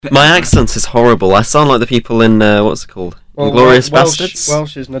My accent is horrible. I sound like the people in what's it called? Glorious Bastards.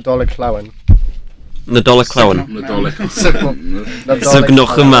 Welsh is Nadolig Llawen. Nadolig Llawen.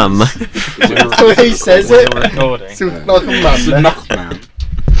 Sugnoch y mam. That's the way he says it. Sugnoch y mam. Sugnoch mam.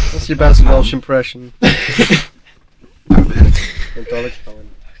 That's your best Welsh impression. Nadolig Llawen.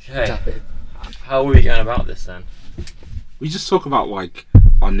 Okay. How are we going about this then? We just talk about like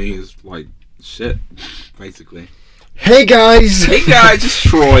our New Year's like shit, basically. Hey guys! Hey guys, it's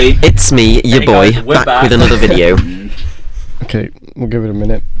Troy. It's me, your Hey boy, guys, we're back with another video. Okay, we'll give it a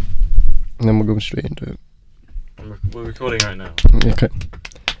minute. And then we'll go straight into it. We're recording right now. Okay.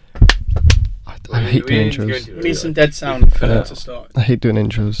 I hate doing intros. We need some dead sound for that to start. I hate doing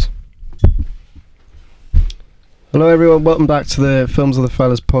intros. Hello everyone, welcome back to the Films of the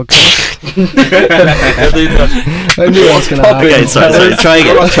Fellas podcast. I knew it was going to happen. Okay, sorry,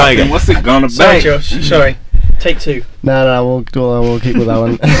 try again. What's it gonna be? Sorry, Josh. Sorry. Take two. No, we'll keep with that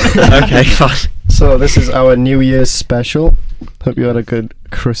one. Okay, fine. So this is our New Year's special. Hope you had a good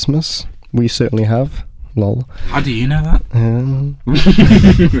Christmas. We certainly have. Lol. How do you know that?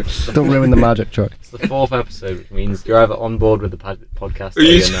 Don't ruin the magic, Chuck. It's the 4th episode, which means you're either on board with the podcast or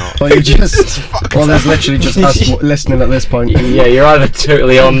you're not. Or you just... Well, there's literally just us listening at this point. Yeah, you're either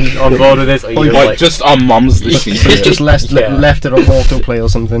totally on board with this or you're Like just our mums listening to it. Just left it on autoplay or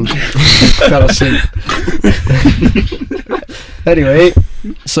something. Fell asleep. Anyway,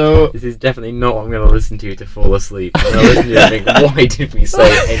 so... This is definitely not what I'm going to listen to fall asleep. I'm going to listen to it and think, why did we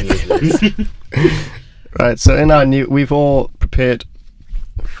say any of this? Right, so in our we've all prepared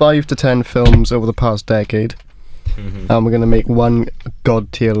 5 to 10 films over the past decade, and we're going to make one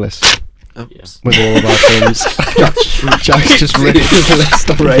god tier list with all of our films. Jack's just read the list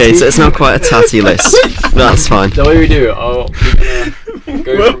already. Okay, so it's not quite a tatty list. That's fine. The way we do it, we're going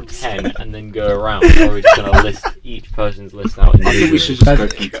to go from 10 and then go around, or we're just going to list each person's list out I think we should just go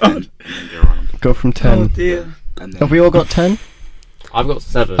from 10 and then go around. Go from 10. Oh dear. And then Have we all got 10? I've got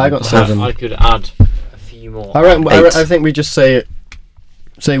 7. I got 7. I could add a few more. I think we just say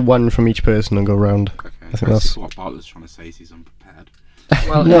one from each person and go round. Okay, I think that's... what Bartlett's trying to say is he's unprepared.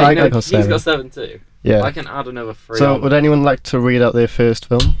 Well, No, hey, I got he's 7. got 7 too. Yeah. I can add another 3. So, on. would anyone like to read out their first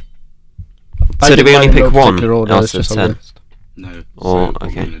film? So do we only pick one order, out it's of just a 10? list. No. Oh, so what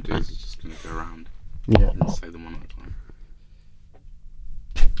okay, we're going to do fine. is just going to go around Yeah. and say them one at a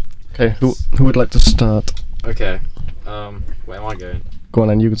time. Okay, who would like to start? Okay. Where am I going? Go on,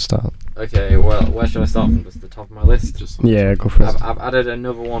 and you could start. Okay. Well, where should I start from? Just the top of my list. Just like Yeah, go for it. I've added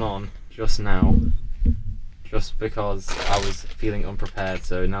another one on just now, just because I was feeling unprepared.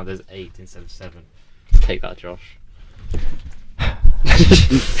 So now there's 8 instead of 7. Take that, Josh.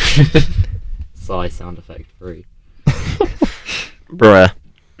 Sigh sound effect free. Bruh.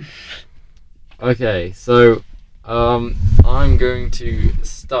 Okay, so I'm going to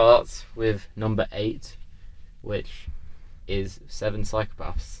start with number 8, which is 7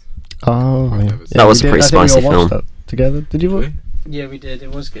 Psychopaths. Oh, I've yeah. never seen That was we a did- pretty I think we spicy all watched film. that together. Did you? Really? Yeah, we did.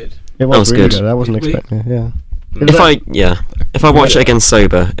 It was good. It That was really good. I wasn't Did we? expecting it. Yeah. If I watch it again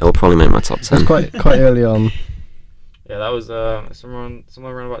sober, it'll probably make my top It's 10. quite early on. Yeah, that was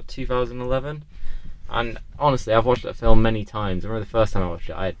somewhere around about 2011. And honestly, I've watched that film many times. I remember the first time I watched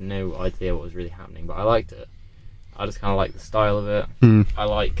it, I had no idea what was really happening, but I liked it. I just kind of like the style of it. I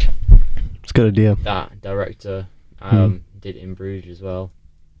like It's a good idea. that director. Did In Bruges as well.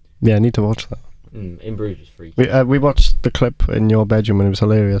 Yeah, I need to watch that. In Bruges is freaky. We watched the clip in your bedroom and it was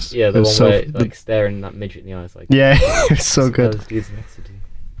hilarious. Yeah, It the was one where like staring that midget in the eyes, like yeah, it's so good. That was next to do.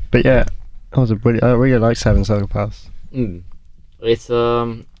 But yeah, that was a brilliant. I really like 7 Psychopaths. It's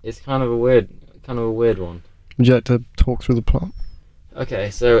kind of a weird one. Would you like to talk through the plot? Okay,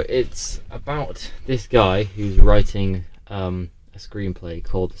 so it's about this guy who's writing a screenplay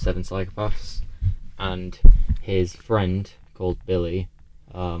called The 7 Psychopaths, and his friend called Billy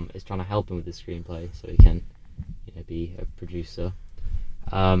is trying to help him with the screenplay so he can, be a producer.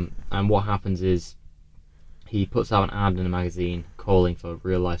 And what happens is he puts out an ad in a magazine calling for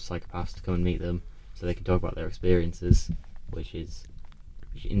real life psychopaths to come and meet them so they can talk about their experiences, which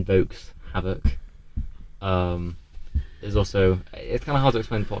invokes havoc. There's also, it's kind of hard to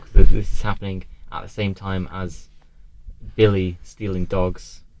explain the plot because this is happening at the same time as Billy stealing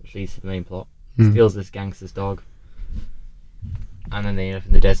dogs, which leads to the main plot. Steals this gangster's dog, and then they end up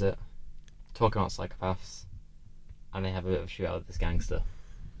in the desert talking about psychopaths, and they have a bit of a shootout with this gangster.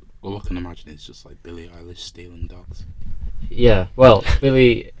 All I can imagine is just like Billie Eilish stealing dogs. Yeah, well,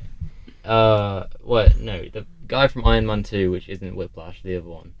 Billy, the guy from Iron Man 2, which isn't Whiplash, the other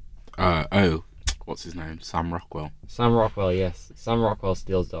one. What's his name? Sam Rockwell. Sam Rockwell, yes. Sam Rockwell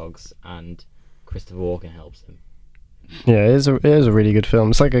steals dogs, and Christopher Walken helps him. Yeah, it is a really good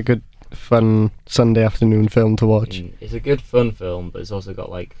film. It's like a good, fun Sunday afternoon film to watch. It's a good fun film, but it's also got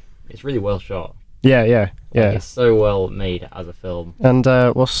it's really well shot. Yeah, yeah, yeah. It's so well made as a film. And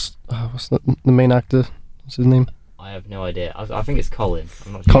what's the main actor? What's his name? I have no idea. I think it's Colin.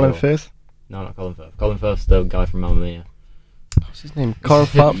 I'm not Colin sure. Firth? No, not Colin Firth. Colin Firth's the guy from Mamma Mia. What's his name? Colin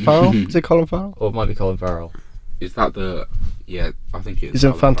Farrell? Is it Colin Farrell? Or it might be Colin Farrell. Is that the? Yeah, I think it's. He's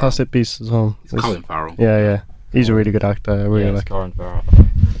in Fantastic Beasts as well. It's Colin Farrell. Yeah, yeah. He's a really good actor. I really Yeah, like. it's Colin Farrell.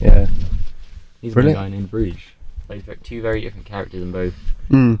 Yeah. He's a Brilliant. guy named Bruges. Plays two very different characters in both,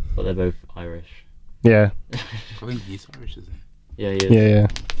 Mm. but they're both Irish. Yeah. I think he's Irish, isn't he? Yeah, he is. Yeah, yeah.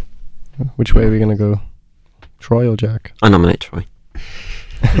 Which way are we gonna go? Troy or Jack? I nominate Troy.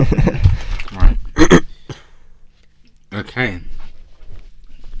 Right. Okay.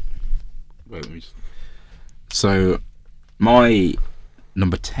 Wait, let me just. So, my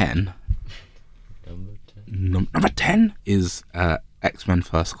number 10. Number 10. Number 10 is X-Men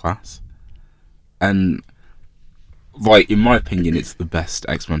First Class. And, in my opinion, it's the best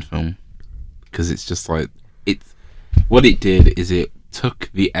X-Men film. Because it's just what it did is it took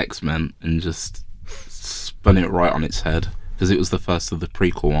the X-Men and just spun it right on its head. Because it was the first of the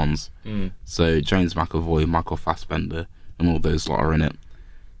prequel ones. Mm. So James McAvoy, Michael Fassbender, and all those lot are in it.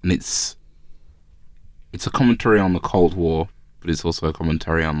 And it's a commentary on the Cold War, but it's also a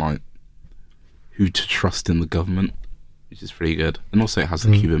commentary on who to trust in the government, which is pretty good. And also it has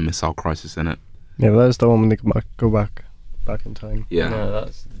the Cuban Missile Crisis in it. Yeah, well, that's the one when they go back in time. Yeah. No,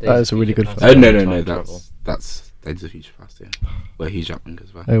 That is a really good Past film. Oh no, Time that's Travel. Days of Future Past, yeah. Where Hugh Jackman goes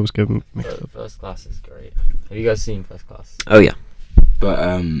back. I always get them mixed But up. First Class is great. Have you guys seen First Class? Oh yeah. But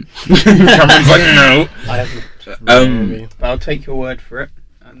Cameron's like no. I haven't. But I'll take your word for it.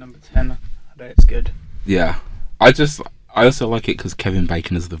 At number 10, I bet it's good. Yeah, I also like it because Kevin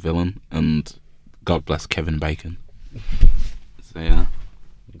Bacon is the villain, and God bless Kevin Bacon. So yeah.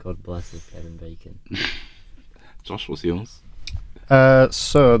 God bless his Kevin Bacon. Josh, what's yours?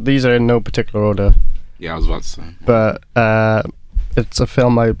 So these are in no particular order, Yeah, I was about to say. but it's a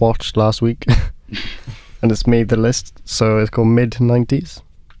film I watched last week, and it's made the list. So it's called Mid-90s.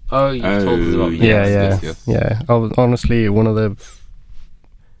 Oh, you told us about yes, this. yes. Yeah. I was honestly one of the,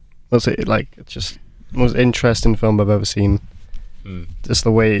 it's just most interesting film I've ever seen. Mm. Just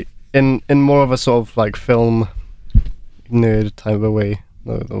the way in more of a sort of film nerd type of way,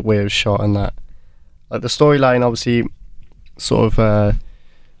 the way it was shot and that. Like the storyline obviously sort of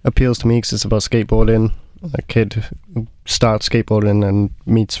appeals to me because it's about skateboarding. A kid who starts skateboarding and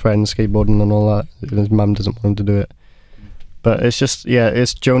meets friends skateboarding and all that. And his mum doesn't want him to do it. But it's just,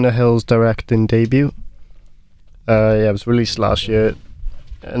 it's Jonah Hill's directing debut. It was released last year.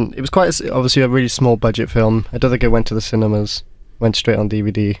 And it was obviously a really small budget film. I don't think it went to the cinemas. Went straight on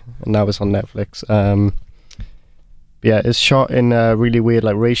DVD, and now it's on Netflix. It's shot in a really weird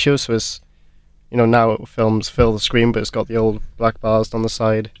ratio. So it's, now films fill the screen, but it's got the old black bars on the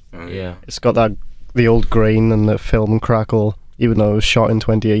side. Yeah. It's got the old grain and the film crackle, even though it was shot in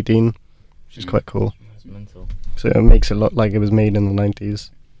 2018, which is quite cool. That's mental. So it makes it look like it was made in the 90s.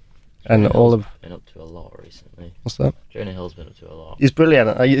 And Jonah all Hill's of been up to a lot recently. what's that? Jonah Hill's been up to a lot. He's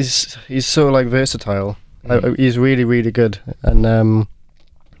brilliant. He's so versatile. Mm. He's really, really good. And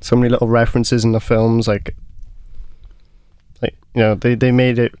so many little references in the films, they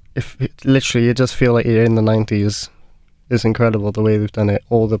made it. Literally, you just feel like you're in the 90s. It's incredible the way they've done it.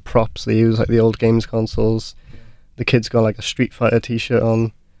 All the props they use, like the old games consoles. The kid's got a Street Fighter t-shirt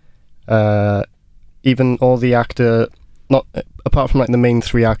on. Even all the apart from the main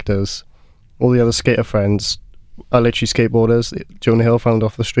three actors, all the other skater friends are literally skateboarders. Jonah Hill found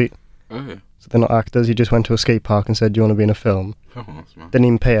off the street. Oh, yeah. So they're not actors. He just went to a skate park and said, "Do you want to be in a film?" Oh, that's mad. Didn't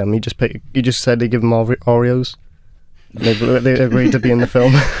even pay him. He just said they give him Oreos. And they agreed to be in the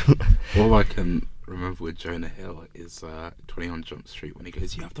film. All I can remember with Jonah Hill is 21 Jump Street when he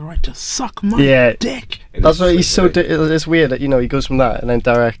goes, "You have the right to suck my dick." And That's it's why he's so. great. It's weird that he goes from that and then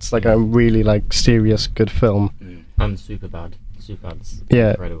directs a really serious good film. Mm. And Superbad's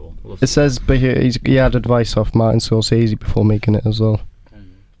Yeah. incredible. Love It says, but he had advice off Martin Scorsese before making it as well. Mm.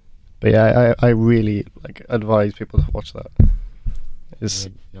 But yeah, I really advise people to watch that. It's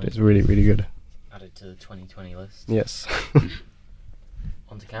really, really good. Added to the 2020 list. Yes.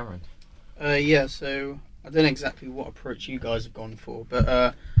 On to Cameron. So I don't know exactly what approach you guys have gone for,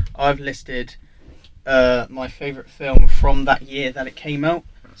 but I've listed my favourite film from that year that it came out.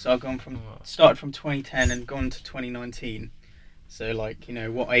 So I've started from 2010 and gone to 2019. So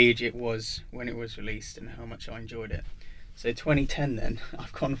what age it was when it was released and how much I enjoyed it. So 2010 then,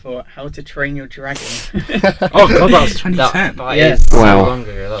 I've gone for How to Train Your Dragon. Oh god, that was 2010. That Yeah. is so Wow. long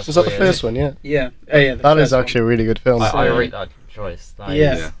ago. That's Was that the weird. first one? Yeah. Yeah. Oh yeah. That is actually a really good film. I So- rate that choice. That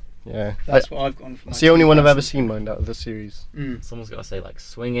Yeah. is- Yeah. That's what I've gone for. It's the only one I've ever seen mine out of the series. Someone's got to say like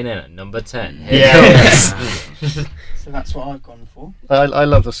swinging in at number 10. Yes. So that's what I've gone for. I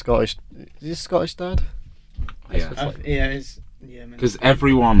love the Scottish. Is he a Scottish dad? Yeah. Yeah. Because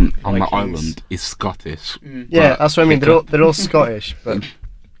everyone on the Vikings. island is Scottish. Yeah, But that's what I mean. Hiccup- They're all Scottish, but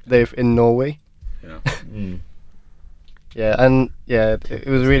they're in Norway. Mm. Yeah, and yeah, it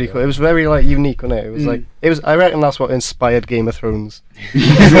was really cool. It was very like unique, wasn't it? It was like it was. I reckon that's what inspired Game of Thrones.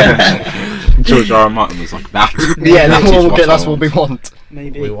 George R. R. Martin was like that. Yeah, that is that's I what we want.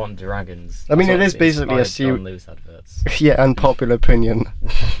 Maybe. We want dragons. I mean, That's it what is basically a inspired John series. Lewis adverts. Yeah, unpopular opinion.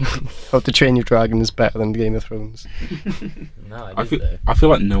 How to Train Your Dragon is better than Game of Thrones. No, I it is feel, though. I feel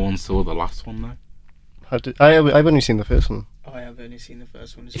like no one saw the last one though. I've only seen the first one. I have only seen the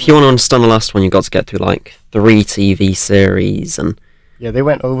first one. As If you want to understand the last one, you've got to get through like 3 TV series and Yeah, they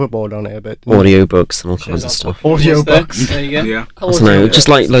went overboard on it a bit. didn't they? audiobooks and all kinds of stuff. Audiobooks. There you go. Yeah. I don't know, just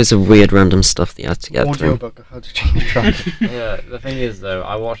like loads of weird random stuff that you had to get through. Audiobook of How to Train Your Dragon. Yeah, the thing is though,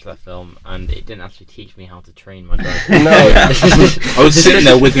 I watched that film and it didn't actually teach me how to train my dragon. No. I was sitting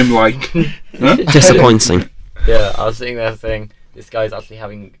there with him like, huh? Disappointing. Yeah, I was sitting there saying, this guy's actually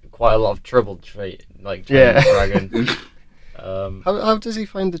having quite a lot of trouble training Yeah. the dragon. How does he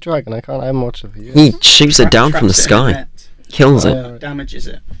find the dragon? I haven't watched it for years. He shoots it down from the Traps it in a sky, net, kills Oh, it. yeah, right. damages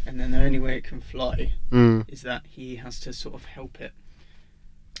it, and then the only way it can fly Mm. is that he has to sort of help it.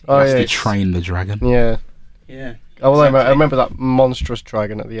 Oh Has yeah. to train the dragon. Yeah. Yeah. Oh, well, I Exactly. remember that monstrous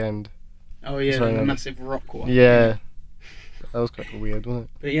dragon at the end. Oh yeah, Sorry, the no. massive rock one. Yeah. That was quite weird, wasn't it?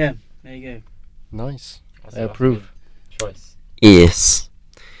 But yeah, there you go. Nice. That's I a approve. good choice. Yes.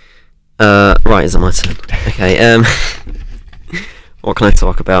 Right, is it my turn? Okay, what can I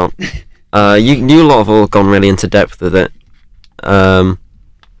talk about? You lot have all gone really into depth with it.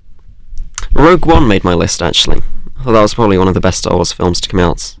 Rogue One made my list, actually. I thought that was probably one of the best Star Wars films to come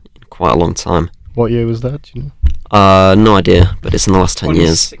out in quite a long time. What year was that? Do you know? No idea, but it's in the last 10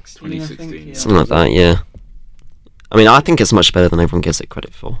 years. 2016, I think, 2016. yeah. Something like that, yeah. I mean, I think it's much better than everyone gives it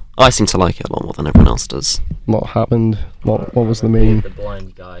credit for. I seem to like it a lot more than everyone else does. What happened? What was the main? The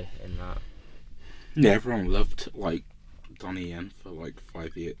blind guy in that. Yeah, everyone loved like Donnie Yen for like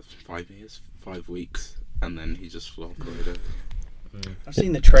 5 weeks, and then he just flew off the radar. I've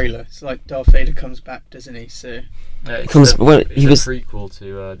seen the trailer. It's like Darth Vader comes back, doesn't he? So It's Comes- a, well, it's he a was- prequel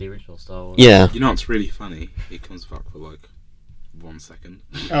to the original Star Wars. Yeah. You know, it's really funny. He comes back for like 1 second.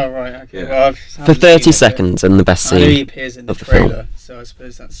 oh right, okay. Yeah. Well, I've For haven't 30 seen it, but seconds in the best I know he scene. appears in the of the film. trailer, so I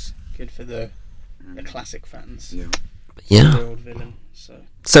suppose that's good for the classic fans. Yeah. Yeah. The old villain. So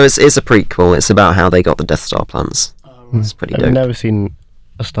So it's a prequel. It's about how they got the Death Star plans. It's pretty I've dope. never seen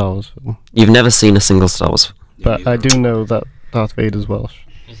a Star Wars film, You've never seen a single Star Wars film. but I do know that Darth Vader's Welsh.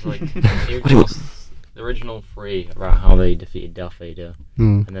 It's like do you the original 3 about how they defeated Darth Vader,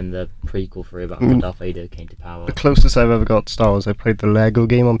 Hmm. and then the prequel 3 about Mm. how Darth Vader came to power. The closest I've ever got to Star Wars, I played the Lego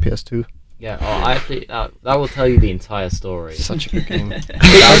game on PS2. Yeah, I actually that will tell you the entire story. Such a good game.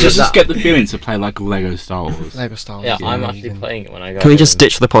 I just get the feeling to play like Lego Star Wars. Lego Star Wars. Yeah, is I'm amazing. actually playing it when I go. Can we just home.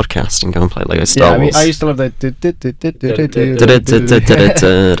 ditch the podcast and go and play Lego Yeah, Star I mean, Wars? I used to love that. Da-da-da-da-da-da-da.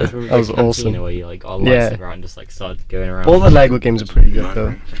 Remember That was the cantina awesome. Where you like got a Yeah. lightsaber out and just like started going around. All the Lego games are pretty good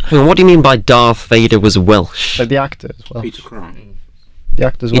though. Hang on, what do you mean by Darth Vader was Welsh? Like the actor as well. Peter Crown. The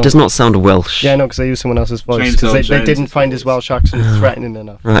actor as well. He does not sound Welsh. Yeah, I know, because they used someone else's voice. James Because Earl they Jones didn't is find the his voice. Welsh accent threatening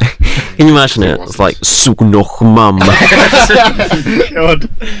enough. Right. Can you imagine it? It's like Sugnoch Mum. God.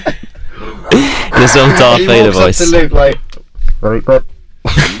 In his own Darth He Vader walks up voice. to Luke like, very good.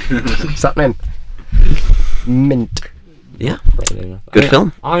 What's happening? Mint. Yeah, Threatening enough. good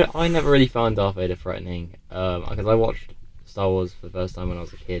film. I never really found Darth Vader threatening because I watched Star Wars for the first time when I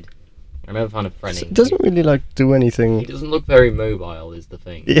was a kid. I never found him threatening. It doesn't really like do He anything. doesn't look very mobile, is the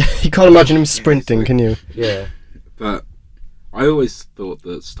thing. Yeah, you can't imagine him sprinting, can you? Yeah. But I always thought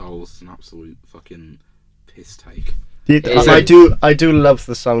that Star Wars was an absolute fucking piss take. Is I it- do love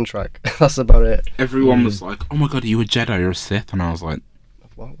the soundtrack. That's about it. Everyone was like, "Oh my god, are you a Jedi or a Sith?" And I was like,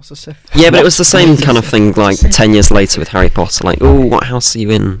 What's a Sith? Yeah, but it was the same kind of thing like 10 years later with Harry Potter. Like, oh, what house are you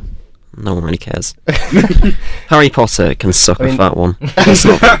in? No one really cares. Harry Potter can suck I mean- a fat one. It's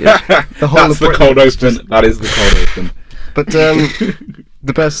not very good. The whole "That's of the cold open." That is the cold open. But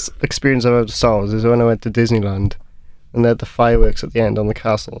the best experience I've had with Star Wars is when I went to Disneyland and they had the fireworks at the end on the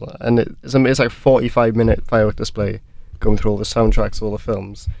castle, and it's like a 45-minute firework display going through all the soundtracks, all the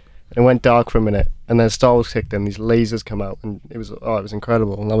films. And it went dark for a minute, and then Star Wars kicked in. These lasers come out, and it was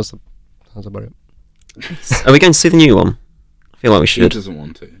incredible. And that was about it. Are we going to see the new one? feel like we He should. doesn't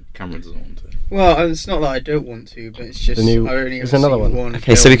want to. Cameron doesn't want to. Well, it's not that I don't want to, but it's just The new- I only there's ever another seen one.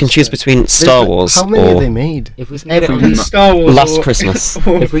 Okay, so we can choose between Star Wars How many have they or made? If we can get it Every on, Star Wars Last or, Christmas.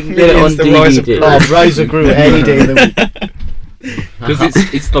 or If we can get it on Minions, The Rise of DVD. Gru. Oh, Rise of Gru any day of the week. Because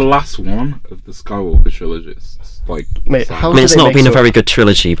it's the last one of the Skywalker trilogy. It's like, Mate, so- how I mean, do it's they not make been a so- very good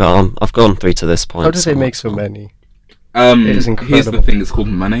trilogy, but I've gone through to this point. How did they so- make so many? It is here's the incredible. thing. It's called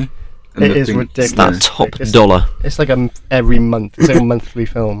money. And It the is thing- ridiculous. It's that Yeah. top It's- dollar. It's like every month. It's like a monthly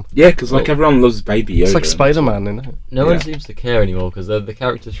film. Yeah, because like everyone loves Baby Yoda. It's like Spider-Man, isn't it? no one Yeah. seems to care anymore because they're the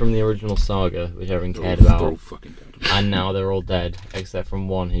characters from the original saga, which everyone They're cared all- they're all about, fucking dead. and now they're all dead except from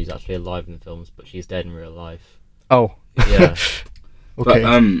one who's actually alive in the films, but she's dead in real life. Oh. Yeah. Okay.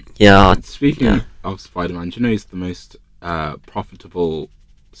 But Yeah, speaking yeah. of Spider-Man, do you know he's the most profitable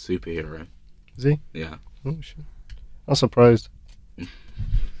superhero? Is he? Yeah. Oh shit. I'm surprised.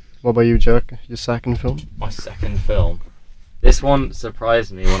 What about you, Jack? Your second film? My second film. This one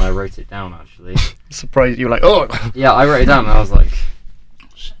surprised me when I wrote it down, actually. Surprised you were like, oh! Yeah, I wrote it down and I was like,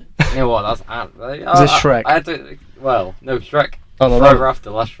 you know what, that's... Is it Shrek? I had to, well, no, Shrek. Oh, no, Forever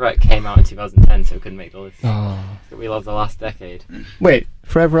After Last Shrek came out in 2010, so it couldn't make the list. Oh. We love the last decade. Wait,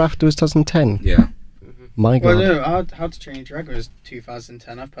 Forever After was 2010? Yeah. My god. Well, no, How to Train Your Dragon was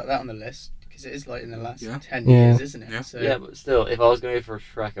 2010. I've put that on the list because it is like in the last Yeah. 10 Yeah. years, isn't it? Yeah. So. Yeah, but still, if I was going to go for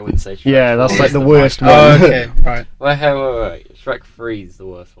Shrek, I wouldn't say Shrek. Yeah, that's 4 like is the my worst favorite. Oh, one. okay, right. Wait. Shrek 3 is the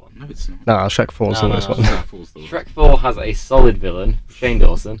worst one. No, it's not. Nah, Shrek 4 is No, the no, worst no. one. Shrek 4's the worst. Shrek 4 has a solid villain, Shane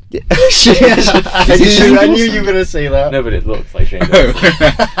Dawson. I knew you were gonna say that. No, but it looks like Shane Dawson.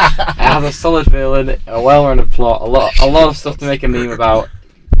 It has a solid villain, a well-rounded plot, a lot of stuff to make a meme about.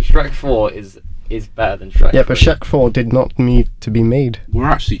 Shrek 4 is better than Shrek. Yeah, but 3. Shrek 4 did not need to be made. We're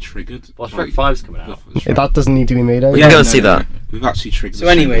actually triggered. Well, by Shrek 5's coming out. the Shrek. That doesn't need to be made either. We can go and see that. We've actually triggered. So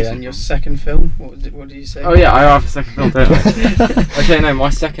the anyway, Shane then Dawson your film. second film. What did you say? Oh yeah, I have a second film, don't I? Okay, no, my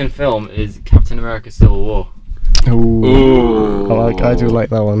second film is Captain America: Civil War Ooh. Ooh. I do like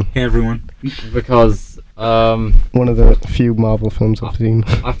that one. Hey everyone. because One of the few Marvel films I've seen.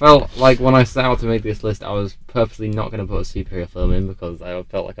 I felt like when I set out to make this list, I was purposely not going to put a superhero film in because I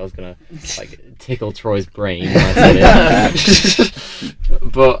felt like I was going to like tickle Troy's brain when I said it.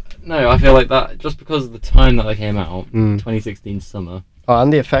 But no, I feel like that just because of the time that they came out, Mm. 2016 summer. Oh,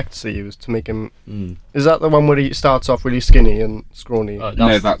 and the effects they used to make him. Mm. Is that the one where he starts off really skinny and scrawny?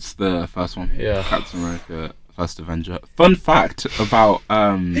 No, that's the first one. Yeah. Captain America: First Avenger. Fun fact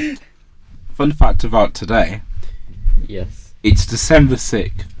about today. Yes. It's December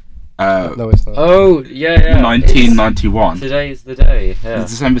 6th, No, it's not. Oh yeah. 1991. Today's the day. Yeah.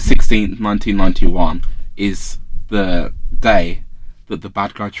 December 16th, 1991 is the day that the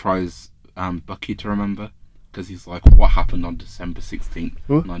bad guy tries Bucky to remember. Because he's like, what happened on December 16th,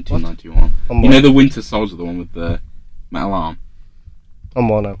 Who? 1991? On You know what? the Winter Soldier, the one with the metal arm? On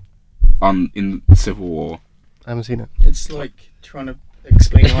what now? In Civil War. I haven't seen it. It's like trying to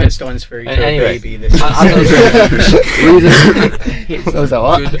explain Einstein's theory to Anyway, a baby. This is. Reason Was that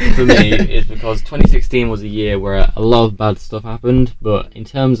what? good for me is because 2016 was a year where a lot of bad stuff happened, but in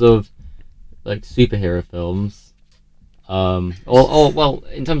terms of like superhero films, well,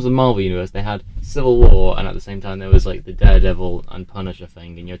 in terms of the Marvel universe, they had Civil War, and at the same time there was like the Daredevil and Punisher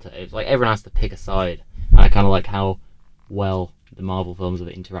thing, and it's like everyone has to pick a side, and I kind of like how well the Marvel films have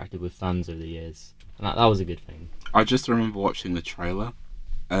interacted with fans over the years, and that was a good thing. I just remember watching the trailer,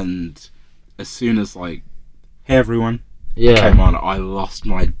 and as soon as like, hey everyone, Yeah, came on, I lost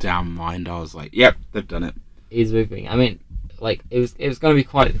my damn mind. I was like, yep, they've done it. is a big thing. I mean, like it was going to be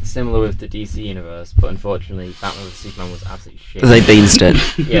quite similar with the DC universe, but unfortunately, Batman vs Superman was absolutely shit. They beansed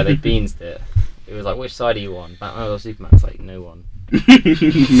it. Yeah, they beansed it. It was like, which side are you on? Batman or Superman? It's like, no one.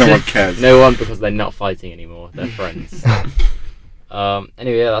 No one cares. No one, because they're not fighting anymore. They're friends.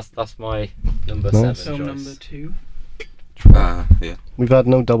 Anyway, yeah, that's my number Nice. 7 Film choice. number 2. Yeah. We've had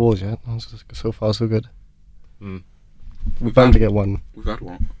no doubles yet. So far, so good. Hmm. We're bound to get one. We've had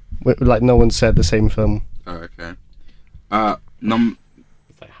one. Like, no one said the same film. Oh, okay.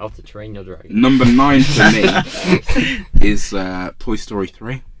 It's like How to Train Your Dragon. Number 9 for me is Toy Story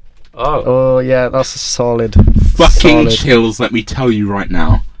 3. Oh, Oh, yeah, that's solid. Fucking Solid. chills, let me tell you right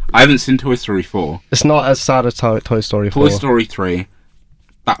now. I haven't seen Toy Story 4. It's not as sad as Toy Story 4. Toy Story 3,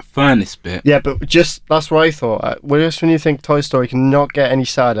 that furnace bit. Yeah, but that's what I thought. Just when you think Toy Story cannot get any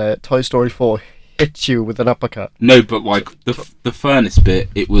sadder, Toy Story 4 hits you with an uppercut. No, but like the furnace bit,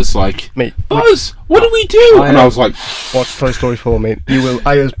 it was like, Mate, Buzz, what do we do? And I was like, watch Toy Story 4, mate. You will.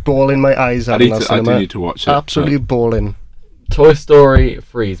 I was bawling my eyes I out in need that to, I do cinema. need to watch it. Absolutely bawling. Toy Story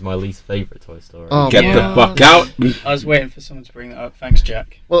 3 is my least favourite Toy Story. Oh, Get Yeah. the fuck out. I was waiting for someone to bring that up. Thanks,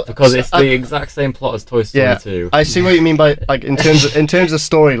 Jack. Well, Because it's I- the exact same plot as Toy Story Yeah, 2. I see what you mean by like in terms of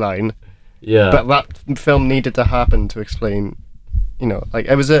storyline, Yeah. but that film needed to happen to explain, you know, like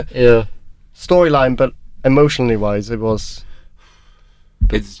it was a Yeah. storyline, but emotionally wise, it was.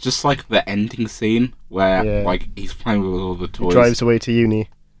 It's just like the ending scene where Yeah. like he's playing with all the He toys drives away to uni,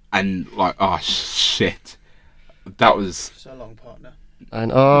 and like oh shit, that was So long, partner.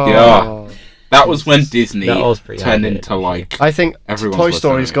 and oh, Yeah. that was when Disney That was pretty turned epic. into like I think Everyone's Toy listening.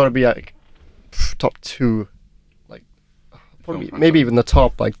 Story's got to be like top 2, like probably Film maybe franchise. even the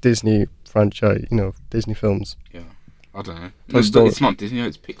top like Disney franchise, you know, Disney films. I don't know. Toy No, Story. it's not Disney,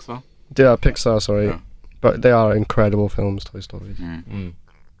 it's Pixar. They are Pixar, sorry, Yeah. but they are incredible films. Toy Story.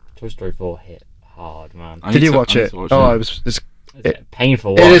 Toy Story 4 hit hard, man. I Did need you to- watch I need it? to watch Oh, it. it was. It's, It's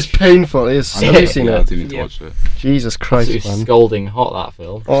painful watch. it is painful. It is. I Have know, you seen yeah, I it? do need to Yeah. watch it. Jesus Christ, Absolutely man. scalding hot, that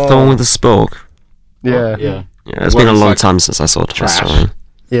film. Oh, The one with the spork. yeah. Yeah. Yeah, it's Well, been a it's long like time since I saw Toy trash. Story.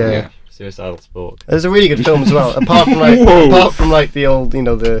 Yeah. Suicidal Sport. It's a really good film as well. Apart from like, Whoa. apart from like the old, you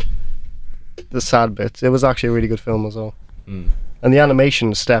know, the sad bits, it was actually a really good film as well. Mm. And the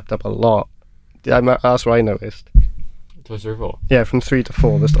animation stepped up a lot. That's what I noticed. Toy Story 4. Yeah, from 3 to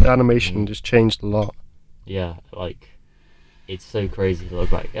 4, the animation just changed a lot. Yeah, like it's so crazy to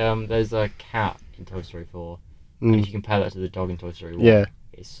look like. There's a cat in Toy Story 4, and if Mm. you compare that to the dog in Toy Story 1, Yeah,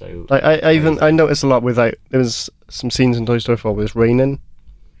 it's so. like I even crazy. noticed a lot with like there was some scenes in Toy Story 4 where it's raining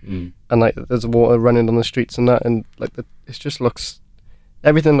Mm. and like there's water running on the streets and that, and like it just looks,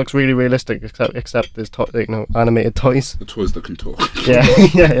 everything looks really realistic except there's you know, animated toys. The toys that can talk. Yeah,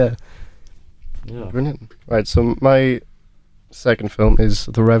 yeah. Yeah. Brilliant. Right, so my second film is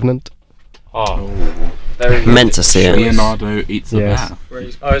The Revenant. Oh, Oh. very Meant to see it. Leonardo eats a Yes. bear.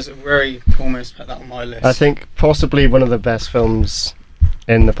 I was very almost put that on my list. I think possibly one of the best films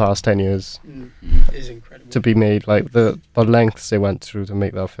in the past 10 years It is incredible. to be made. Like the lengths they went through to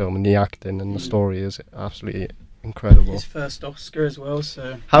make that film, and the acting and the story is absolutely incredible. His first Oscar as well,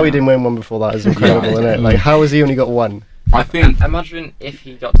 so How he didn't win one before that is incredible, isn't it? Like, how has he only got one? I think Imagine if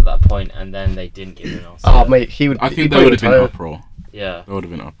he got to that point and then they didn't give him an Oscar. Oh, mate, he would. I he think there probably would have been retired. uproar. Yeah, There would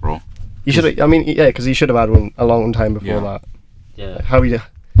have been uproar. He should. I mean, yeah, because he should have had one a long time before Yeah. that. yeah. Like, how he?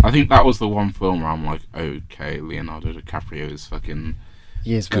 I think that was the one film where I'm like, okay, Leonardo DiCaprio is fucking.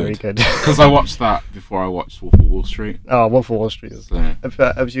 He is very good. Because I watched that before I watched Wolf of Wall Street. Oh, Wolf of Wall Street. Is. So,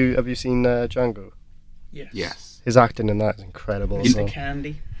 Have you seen Django? yes. His acting in that is incredible. as Mr. well.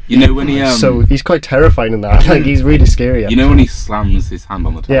 Candy. you know when he So he's quite terrifying in that. Like he's really scary. you know when he slams his hand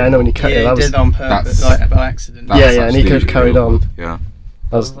on the table. Yeah, I know when he Yeah, that he was, did on purpose, that's- like by accident. That's Yeah, and he actually could have carried real on. good, Yeah.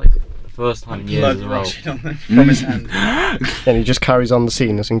 that was, like the first time in years Blood as well. rushing on the, from his hand. and he just carries on the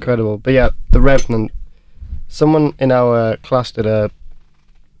scene. It's incredible. But yeah, The Revenant. Someone in our class did a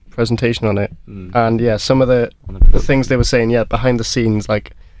presentation on it, Mm. and yeah, some of the On things they were saying, yeah, behind the scenes,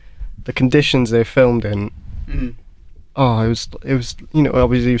 like the conditions they filmed in. Mm. Oh, it was, you know,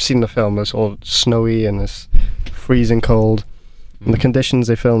 obviously you've seen the film. It's all snowy and it's freezing cold, and the conditions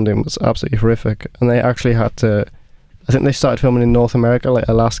they filmed in was absolutely horrific. And they actually had to, I think they started filming in North America, like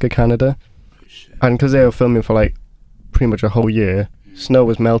Alaska, Canada, Oh, shit. and because they were filming for like pretty much a whole year, snow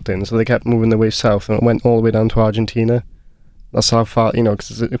was melting, so they kept moving their way south, and it went all the way down to Argentina. That's how far, you know,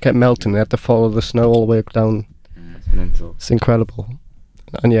 because it kept melting. They had to follow the snow all the way down. It's mental. It's incredible,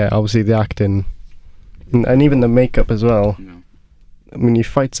 and yeah, obviously the acting, and even the makeup as well. Yeah. I mean, he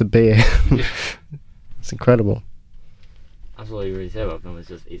fights a bear. It's incredible. That's all you really say about film.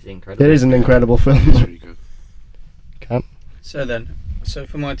 It's incredible. It is an incredible It's film. really good. So then,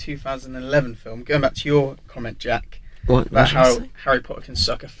 for my 2011 film, going back to your comment, Jack, What? about should I how say? Harry Potter can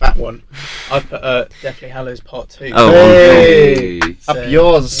suck a fat one, I put Deathly Hallows Part 2. Oh, Hey! Hey. So, Up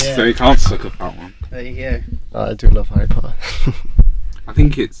yours. yeah. So you can't suck up that one. There you go. Oh, I do love Harry Potter. I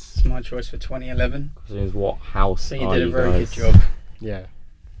think it's. It's my choice for 2011. Because what house So you are did a you very guys? good job. Yeah,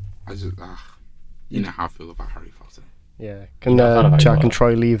 I just. You know how I feel about Harry Potter. yeah. Can Not a fan of Harry Jack Potter. and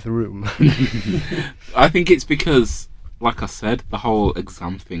Troy leave the room? I think it's because, like I said, the whole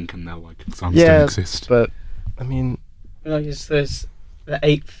exam thing and they're like exams Yeah, don't exist. But I mean, Like, there's the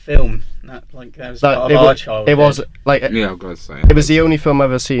 8th film that was That- part it of wa- our childhood. it was like Yeah, I've got to say. it was the only film I've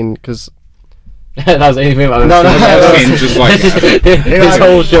ever seen because That was the only thing about No, no, I mean, just like- this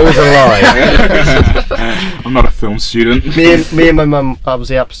whole show is a lie. I'm not a film student. me and my mum I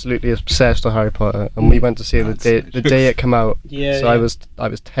was absolutely obsessed with Harry Potter, and we went to see it the day it came out. Yeah, So yeah. I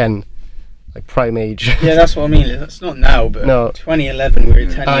was 10, like prime age. Yeah, that's what I mean. That's not now, but No. 2011, we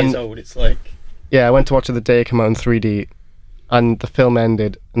were 10 And- years old. It's like, Yeah, I went to watch it the day it came out in 3D, and the film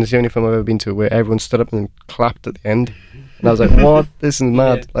ended, and it's the only film I've ever been to where everyone stood up and clapped at the end, and I was like, "What? This is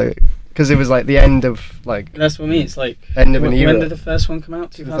mad!" Like, because it was like the end of like That's what I mean. It's like end of an era. when did the first one come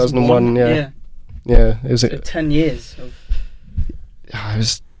out? 2001, yeah. Yeah. It was. So 10 years of. It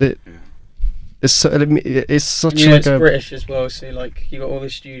was. It's such You know, like it's a British as well, so like you got all the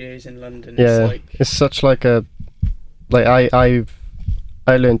studios in London. yeah. It's like It's such like a like I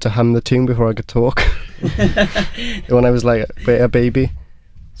learned to hum the tune before I could talk when I was like a baby.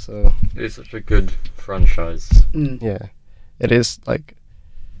 So It's such a good franchise. yeah, it is like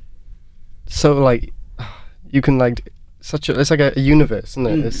so like you can like it's like a universe, isn't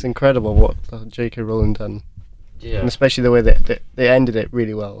it? It's incredible what J.K. Rowling done, Yeah. and especially the way they ended it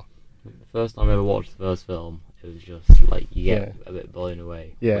really well. The first time I ever watched the first film, it was just like you get a bit blown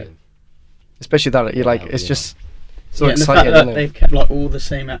away. Yeah. with- Especially that you like Yeah, it's yeah. just so and the fact exciting. that Isn't it? they've kept like all the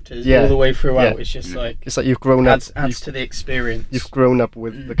same actors Yeah. all the way throughout. Yeah. It's just like It's like you've grown up. adds to the experience. You've grown up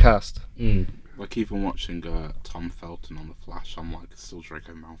with the cast. Mm. Like even watching Tom Felton on The Flash, I'm like still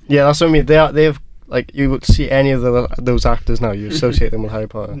Draco Malfoy. Yeah, that's what I mean. They've like you would see any of those actors now, you associate them with Harry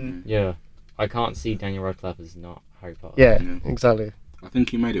Potter. Yeah. I can't see Daniel Radcliffe as not Harry Potter. Yeah, Yeah. exactly. I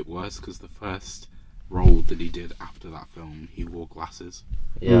think he made it worse because the first role that he did after that film, he wore glasses.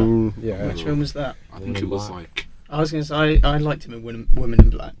 Yeah. Yeah. Which film was that? I think Woman it was Black. like I was gonna say I liked him in Women in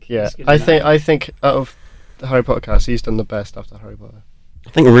Black. Yeah. He's good in that. I think out of the Harry Potter cast, he's done the best after Harry Potter. I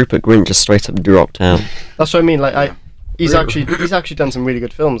think Rupert Grint just straight up dropped out. That's what I mean. Like Yeah. he's Really? actually done some really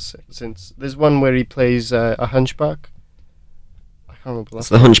good films since. There's one where he plays a hunchback. I can't remember. It's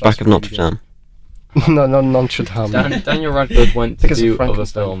the Hunchback of Notre Dame. No, Notre Dame. Daniel Radcliffe went to Because of do other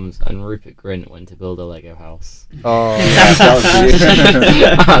Frankenstein. films, and Rupert Grint went to build a Lego house. Oh,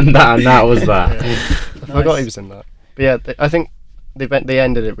 and that was that. I forgot he was in that. But yeah, I think they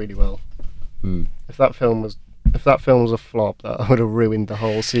ended it really well. Hmm. If that film was a flop, that would have ruined the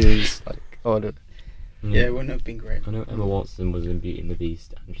whole series. Like, Yeah, it wouldn't have been great. I know Emma Watson was in Beauty and the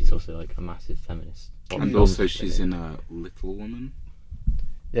Beast, and she's also like a massive feminist. and also she's in Little Woman.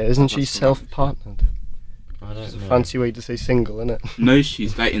 yeah, isn't she That's the one. self-partnered? I don't It's a know. fancy way to say single, isn't it? No,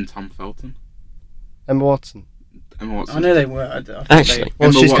 she's dating Tom Felton. Emma Watson. Emma Watson. I know they were. I think Actually. Well,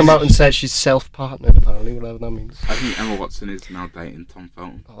 Emma she's come Watson. out and said she's self-partnered, apparently, whatever that means. I think Emma Watson is now dating Tom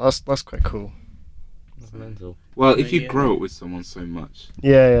Felton. Oh, that's quite cool. That's mental. Well, if you Yeah. grow up with someone so much,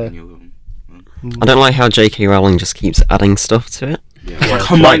 Yeah, then you'll I don't like how J.K. Rowling just keeps adding stuff to it. yeah. Yeah, Like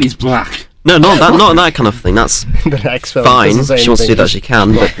Hermione's black. No, not that kind of thing. That's The next film fine. doesn't say She wants to do anything. that, she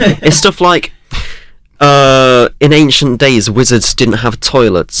can. But it's stuff like, in ancient days, wizards didn't have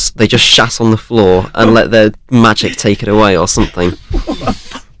toilets. They just shat on the floor and let their magic take it away, or something.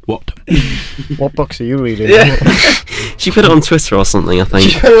 What? What books are you reading? She put it on Twitter or something, I She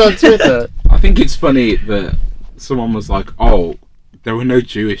think. put it on Twitter. I think it's funny that someone was like, "Oh, there were no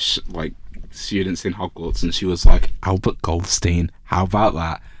Jewish like students in Hogwarts," and she was like, "Albert Goldstein, how about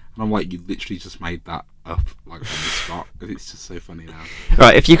that?" And I'm like, "You literally just made that up like on the spot." And it's just so funny now.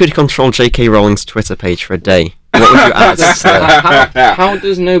 Right, if you could control J.K. Rowling's Twitter page for a day, what would you add to that? How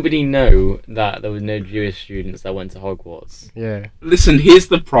does nobody know that there were no Jewish students that went to Hogwarts? Yeah. Listen, here's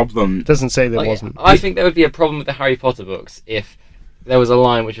the problem. It doesn't say there Like, wasn't. I think there would be a problem with the Harry Potter books if there was a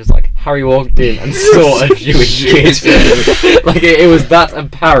line which was like, Harry walked in and saw a Jewish kid. Like, it was that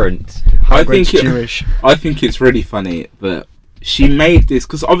apparent. I Hagrid's think Jewish. I think it's really funny that she made this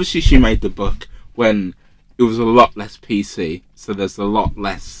because obviously she made the book when it was a lot less PC, so there's a lot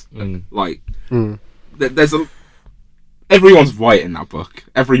less like Mm. there's a everyone's white in that book.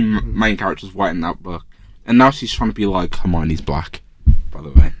 Every main character's white in that book, and now she's trying to be like Hermione's black. By the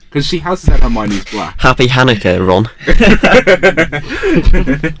way, because she has said Hermione's black. Happy Hanukkah, Ron.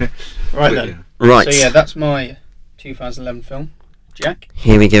 Right But, then. yeah. Right, So yeah, that's my 2011 film. Jack.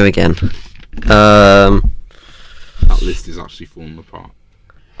 here we go again. That list is actually falling apart.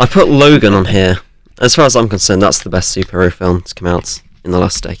 I put Logan on here. As far as I'm concerned, that's the best superhero film to come out in the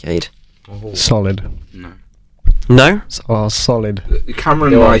last decade. Oh. Solid. No, No? Solid.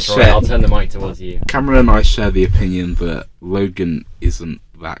 Cameron Go and on, I Troy, share. I'll turn the mic towards you. Cameron and I share the opinion that Logan isn't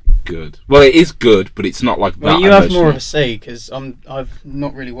that good. Well, it is good, but it's not like Well, that. you have emotional. more of a say because I've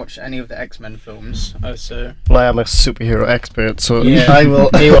not really watched any of the X-Men films. So Well, I am a superhero expert, so yeah, I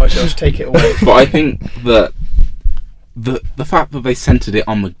will. You watch, I'll just take it away. But I think that the fact that they centered it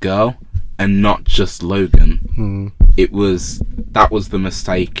on the girl and not just Logan, that was the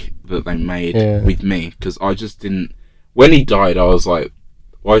mistake that they made Yeah. with me, because I just didn't. When he died, I was like,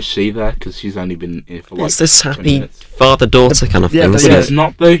 "Why is she there?" Because she's only been here for like It's this 20 happy minutes. father-daughter kind of Yeah, thing, but isn't But yeah. it's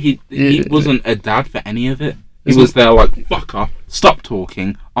not though. He Yeah. wasn't a dad for any of it. He was there like, fucker, stop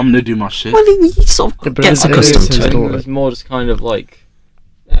talking, I'm gonna do my shit. Well, he sort of but gets it is accustomed his to it. daughter. It was more just kind of like,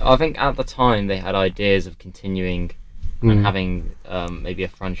 I think at the time they had ideas of continuing and Mm. having maybe a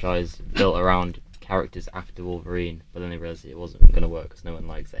franchise built around characters after Wolverine, but then they realized it wasn't going to work because no one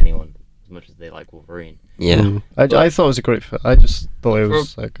likes anyone as much as they like Wolverine. Yeah. Mm. I thought it was a great film. I just thought it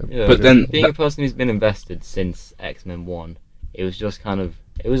was like a Yeah, But then- being a person who's been invested since X-Men 1, it was just kind of,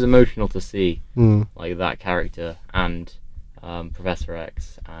 it was emotional to see Mm. like that character and Professor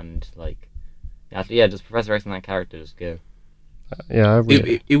X and like, actually, yeah, just Professor X and that character just go. Yeah, I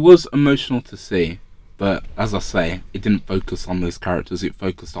really. It was emotional to see, but as I say, it didn't focus on those characters, it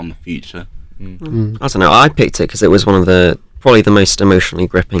focused on the future. Mm. I don't know. I picked it because it was one of the probably the most emotionally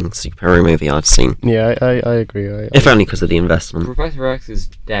gripping superhero movie I've seen. Yeah, I agree. If only because of the investment. Professor X's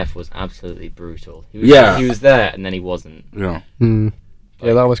death was absolutely brutal. Yeah. He was there and then he wasn't. Yeah. Mm.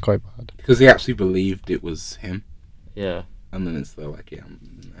 Yeah, that was quite bad. Because he actually believed it was him, Yeah, and then it's like, yeah.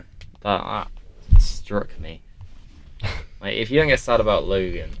 No. that struck me. Like, if you don't get sad about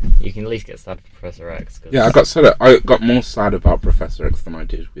Logan, you can at least get sad for Professor X. 'Cause Yeah, I got more sad about Professor X than I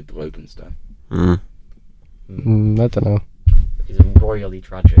did with the Logan stuff. Mm. I don't know. he's royally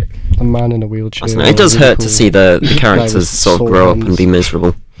tragic. A man in a I wheelchair. don't know. It does really hurt cool. to see the Guy characters with sort of sword grow up hands. and be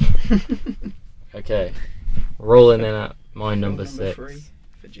miserable. Okay, rolling in at my number Number 6. 3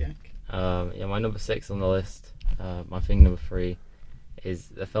 for Jack. Yeah, my number 6 on the list. My thing number 3 is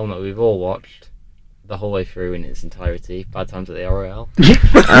a film that we've all watched the whole way through in its entirety. Bad Times at the El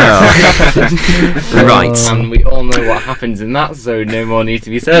Right. And we all know what happens in that, so no more need to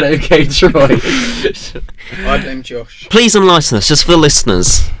be said. Okay, Troy. I blame Josh. Please enlighten us, just for the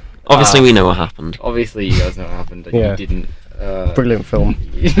listeners. Obviously, we know what happened. Obviously, you guys know what happened. And Yeah. you didn't. Brilliant film.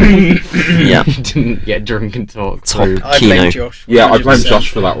 Yeah. You didn't get drunk and talk Top. through. I Kino. blame Josh. Yeah, I blame 100%. Josh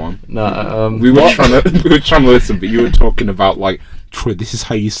for that one. No, We were trying to listen, but you were talking about like, Troy, this is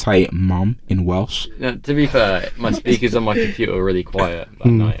how you say "mum" in Welsh. no, to be fair, my speakers on my computer were really quiet that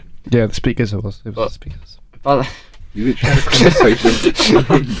Mm. night. Yeah, the speakers it was. It was But- the speakers. But You literally had a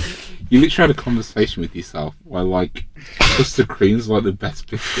conversation. You literally had a conversation with yourself where like, custard cream's like the best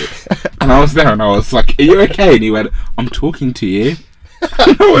biscuits, and I was there and I was like, "Are you okay?" And he went, "I'm talking to you."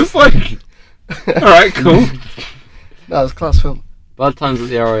 And I was like, "All right, cool." That was a class film. Bad Times at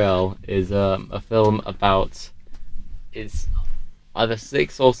the RAL is a film about it's either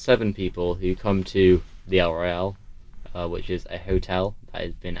 6 or 7 people who come to the RAL, which is a hotel that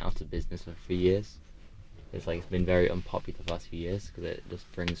has been out of business for a few years. It's been very unpopular the last few years because it just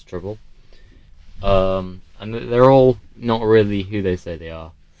brings trouble. And they're all not really who they say they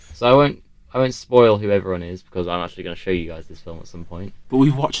are. So I won't spoil who everyone is because I'm actually going to show you guys this film at some point. But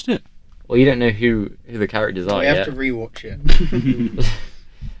we watched it. Well, you don't know who the characters are We yet. have to rewatch it.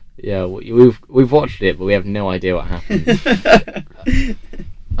 Yeah, we've watched it, but we have no idea what happened.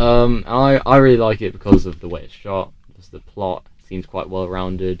 I really like it because of the way it's shot. Just the plot seems quite well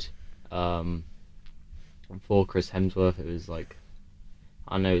rounded. For Chris Hemsworth, it was like,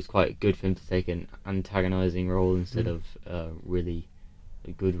 I know it's quite good for him to take an antagonizing role instead of really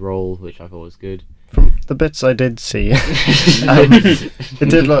a good role, which I thought was good. From the bits I did see, it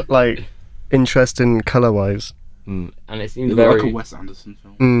did look like interesting colour-wise. And it It seemed looked very, like a Wes Anderson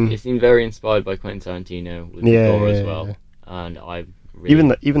film. Mm. it seemed very inspired by Quentin Tarantino with Yeah, Gore as yeah, well. yeah. And I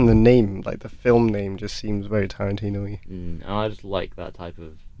really, Even the name, like the film name, just seems very Tarantino-y. and I just like that type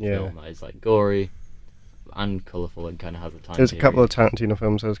of Yeah. film that is like gory and colourful and kind of has a time. There's a couple period. of Tarantino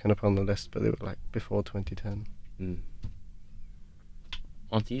films I was going to put on the list, but they were like before 2010.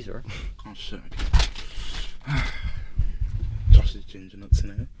 On teaser. Oh shit. Josh's ginger nuts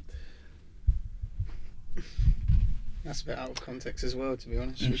in it. That's a bit out of context as well, to be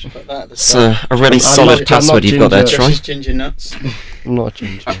honest. We should put that at the It's start. a really I'm solid not password you've got there, ginger. Troy. Josh's ginger nuts. I'm not a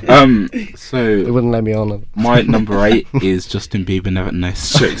ginger. They So wouldn't let me on it. my number 8 is Justin Bieber. Never knows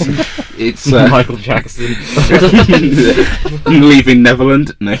jokes. It's Michael Jackson. Leaving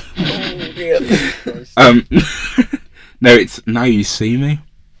Neverland. No. Oh, No, it's Now You See Me.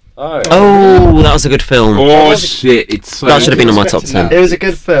 Oh, that was a good film. Oh shit! It's so. That should have been on my top 10. It was a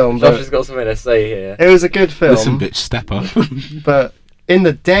good film, Josh but has got something to say here. it was a good film. Listen, bitch, step up. But in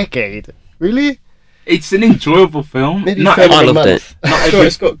the decade, really? It's an enjoyable film. Maybe Not film I of the loved month. Sure,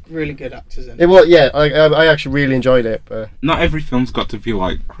 it's got really good actors in It it. was, yeah. I actually really enjoyed it, but every film's got to be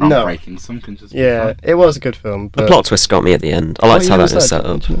like groundbreaking. Some can just be yeah, fun. it was a good film. The But plot twist got me at the end. I liked how that was set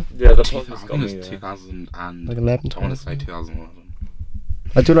up. Yeah, the I plot has think got me it's there. 2000 and Like 11, I want to 12. say 2011.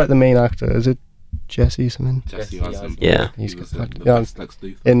 I do like the main actor. Is it Jesse something? Jesse Jesse Eisenberg. Yeah. He He's was good. the Yeah. best Lex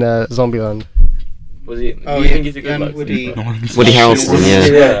Luthor. In Zombieland. Was he? Oh, do you think he's a good and Lex Woody. Luthor? Woody Harrelson,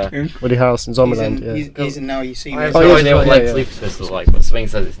 yeah. Yeah. Woody Harrelson, Zombieland, yeah. He's in Now You See Me. I have Oh, no yeah, idea what yeah, Lex yeah. Luthor's supposed to look like, but Swing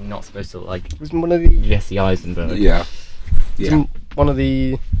says it's not supposed to look like Was one of the... Jesse Eisenberg. Yeah. Yeah. One of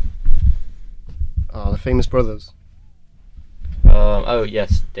the... Oh, the famous brothers. Oh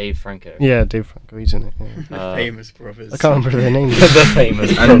yes, Dave Franco. Yeah, Dave Franco, he's in it. Yeah. The famous brothers. I can't remember their names. The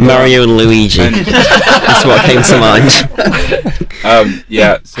famous. And, Mario and Luigi. and- That's what came to mind.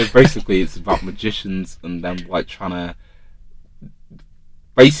 Yeah, so basically it's about magicians and them like trying to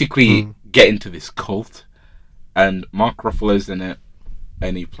basically get into this cult, and Mark Ruffalo's in it,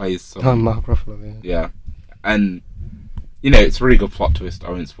 and he plays some. Oh, Mark Ruffalo, yeah. Yeah, and you know it's a really good plot twist. I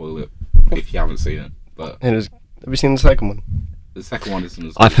won't spoil it if you haven't seen it, but Have you seen the second one? the second one isn't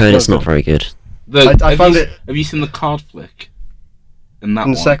as. I've heard it's not very good. I found it- Have you seen the card flick? In that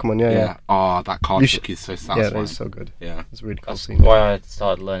In the one? second one, yeah. Oh, that card You flick is so Yeah, satisfying. that is so good. Yeah. It's a really cool That's scene. why I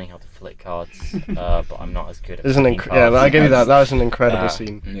started learning how to flick cards, but I'm not as good at. It's an flicking yeah, cards I give you that. as- That was an incredible Yeah.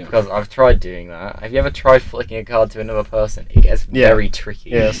 scene. Yeah. Because I've tried doing that. Have you ever tried flicking a card to another person? It gets Yeah. very tricky.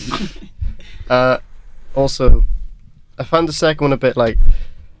 Yes. Also, I found the second one a bit like.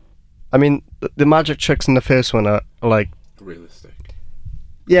 I mean, the magic tricks in the first one are like, Realistic.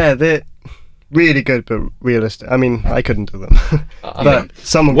 yeah, they're really good but realistic. I mean, I couldn't do them, I but mean,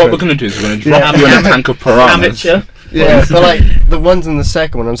 someone What could. we're gonna do is we're gonna drop Yeah. you in a tank of piranhas. Amateur. Yeah, but like the ones in the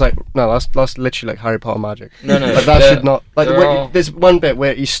second one, I was like, no, that's literally like Harry Potter magic. no, no. Like that there- should not. Like there when, are- there's one bit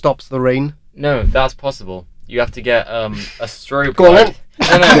where he stops the rain. No, that's possible. You have to get a strobe Go on light. No,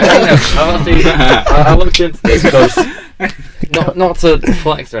 I looked into this because not to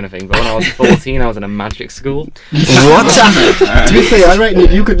flex or anything, but when I was 14, I was in a magic school. What? To be fair, I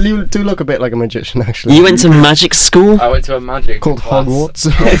reckon you do look a bit like a magician actually. You went to magic school? I went to a magic Called class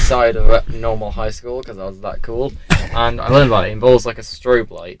Hogwarts. outside of a normal high school because I was that cool, and I learned about it. It involves like a strobe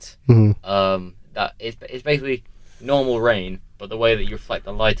light. Mhm. That it's basically normal rain, but the way that you reflect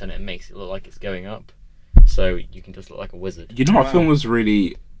the light on it makes it look like it's going up, so you can just look like a wizard. You know what Wow. film was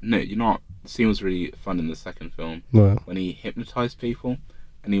really the scene was really fun in the second film Well, when he hypnotized people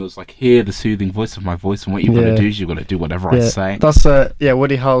and he was like, hear the soothing voice of my voice, and what you Yeah. gotta do is you gotta do whatever I yeah, say. that's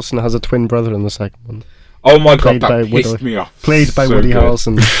Woody Harrelson has a twin brother in the second one, Oh my god, played that by pissed Woody- me off. played by So Woody good.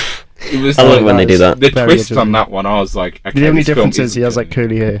 Harrelson. It was I love like, when they do that. the Very twist good. on that one, I was like, okay, The only this film difference is isn't he has good. like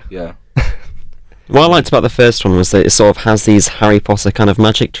curly hair. Yeah. What I liked about the first one was that it sort of has these Harry Potter kind of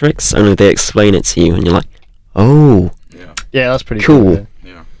magic tricks, only they explain it to you, and you're like, oh, Yeah. Yeah, that's pretty Cool. Cool,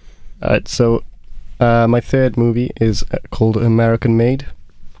 yeah. Yeah. Alright, so my third movie is called American Made.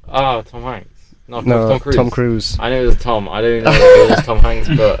 Oh, Tom Hanks. No, No, Tom Cruise. Cruise. I know it was Tom. I don't know if it was Tom Hanks,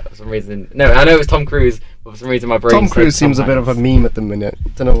 but for some reason, no, I know it was Tom Cruise, but for some reason my brain. Tom said Cruise seems a bit of a Hanks. meme at the minute.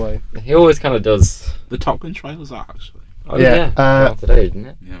 Don't know why. He always kind of does. The Top Gun trailers are actually. Oh, Yeah, yeah. Well, today, didn't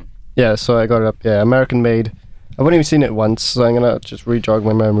it? Yeah. Yeah, so I got it up. Yeah, American Made. I've only seen it once, so I'm gonna just re-jog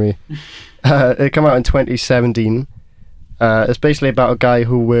my memory. It came out in 2017. It's basically about a guy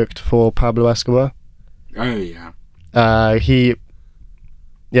who worked for Pablo Escobar. Oh yeah.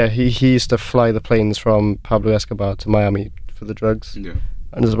 He used to fly the planes from Pablo Escobar to Miami for the drugs, Yeah.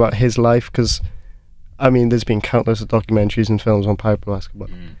 and it's about his life. Because, I mean, there's been countless documentaries and films on Pablo Escobar,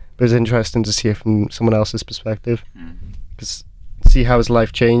 Mm. but it's interesting to see it from someone else's perspective. Mm. Because see how his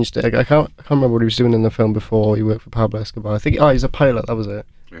life changed. I can't remember what he was doing in the film before he worked for Pablo Escobar. I think he's a pilot. That was it.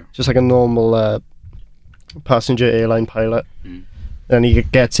 Yeah. Just like a normal passenger airline pilot. Mm. And he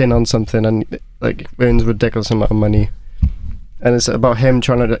gets in on something and like earns a ridiculous amount of money. And it's about him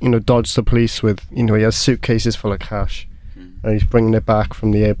trying to dodge the police with he has suitcases full of cash, Mm. and he's bringing it back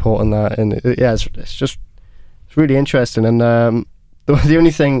from the airport and that. And it's really interesting. And the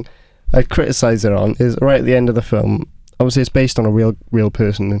only thing I'd criticise it on is right at the end of the film. Obviously, it's based on a real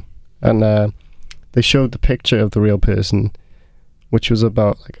person, and they showed the picture of the real person, which was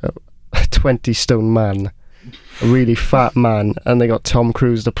about like a 20-stone man, a really fat man, and they got Tom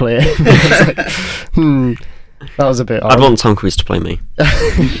Cruise to play it. It's like, that was a bit odd. I'd want Tom Cruise to play me.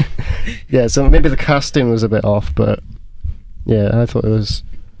 Yeah, so maybe the casting was a bit off, but yeah, I thought it was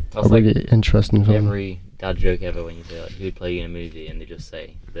That's a like really interesting film. every dad joke ever when you say like, who'd play you in a movie, and they just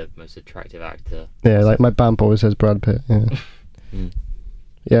say the most attractive actor. Yeah, like my band always says Brad Pitt. Yeah, Mm.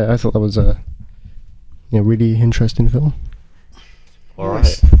 yeah, I thought that was a really interesting film. All right.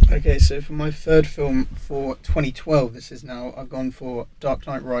 Nice. Okay, so for my third film for 2012, this is now, I've gone for Dark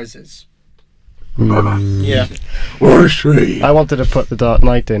Knight Rises. Yeah. I wanted to put The Dark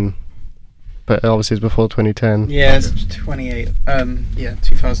Knight in, but obviously it's before 2010. Yeah, it's 2008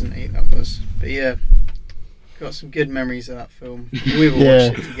 that was. But yeah, got some good memories of that film. We all Yeah.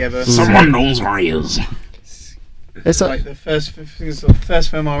 watched it together. Someone knows where he is. It's Like the first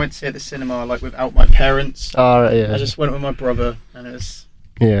film I went to see at the cinema, like without my parents. all right, yeah, I just went with my brother, and it was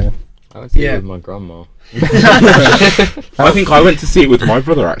yeah. I went to see Yeah. it with my grandma. I think I went to see it with my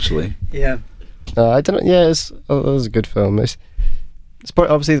brother actually. yeah. I don't know. Yeah, it was a good film. It's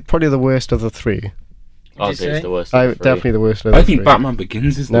obviously probably the worst of the three. I'd say? say it's the worst. of the three. Definitely the worst of the I three. think Batman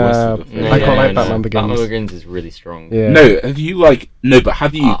Begins is the worst of the three. I quite like Batman Begins. Batman Begins is really strong. Yeah. No, have you but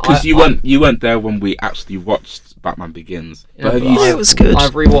have you? Because I- you weren't there when we actually watched Batman Begins. Yeah, But have but you? it was good.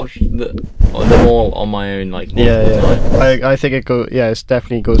 I've rewatched them all on my own, like multiple times. I think it goes. Yeah, it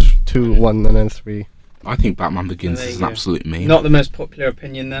definitely goes 2, 1, and then 3. I think Batman Begins There is you an go. absolute meme. Not the most popular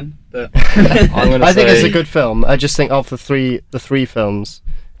opinion then, but I'm gonna I think it's say- a good film. I just think of the three films,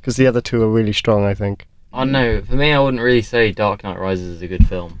 because the other two are really strong. I think. I know. For me, I wouldn't really say Dark Knight Rises is a good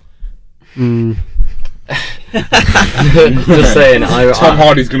film. Mm. Just saying, Tom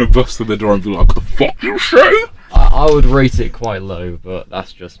Hardy's gonna bust through the door and be like, "The fuck you say?" I would rate it quite low, but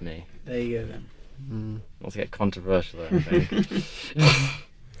that's just me. there you go then. Not to get controversial, there, I think.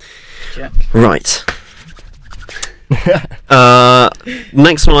 Jack. Right.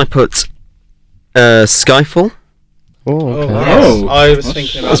 Next one I put Skyfall. Oh, okay. wow. I was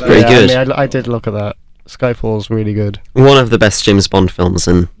thinking about That's that. pretty good. I mean, I did look at that. Skyfall's really good. One of the best James Bond films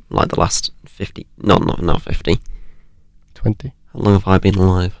in like the last 50. Not 50. 20. How long have I been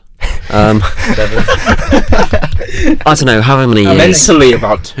alive? 7. I don't know. However many years. Mentally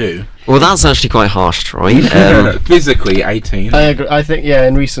about 2. Well, that's actually quite harsh, right? Physically 18. I agree. I think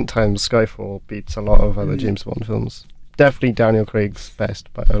in recent times Skyfall beats a lot of other James Bond films. Definitely Daniel Craig's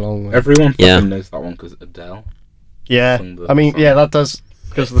best by a long way. Everyone Yeah. fucking knows that one because Adele. Yeah, sung the I mean, song. yeah, that does,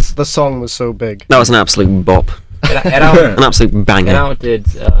 because the song was so big. That was an absolute bop. It An absolute It banger. outdid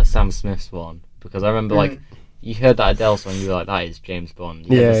Sam Smith's one, because I remember like you heard that Adele song, you were like, that is James Bond.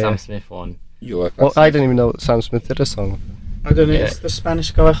 You heard Yeah, the Sam yeah. Smith one. You like that? Well, I didn't even know that Sam Smith did a song. I don't know, Yeah. it's the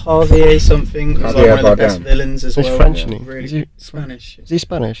Spanish guy Javier something. He's like Javier one of the best Bardem. villains as He's well. French, Yeah. isn't he? Really Is he- Spanish. Is he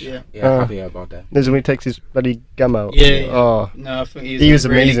Spanish? Yeah. Yeah, Javier Bardem. There's when he takes his bloody gum out. Yeah, yeah. Oh, No, I think He he was was a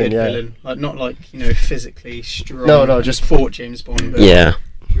really amazing, good yeah. villain. Like not like physically strong. No, and just- fought James Bond. But Yeah.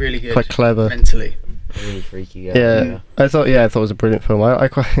 really good. quite clever. mentally. Really freaky guy. Yeah, I thought it was a brilliant film. I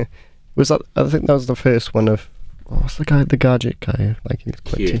quite was that. I think that was the first one of what's the guy, the gadget guy? Like he's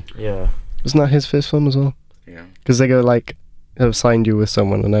quite Q. Yeah. Wasn't that his first film as well? Yeah. Because they go like, have signed you with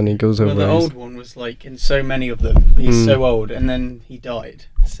someone, and then he goes Well, over. the and old one was like in so many of them. He's so old, and then he died.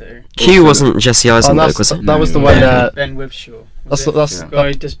 So Q wasn't Jesse Eisenberg, was it? that was the No. one. Ben Wibshaw. That's Was that's it? Yeah. The guy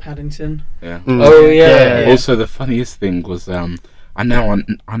who does Paddington. Yeah. Oh, yeah. Yeah. Also, the funniest thing was I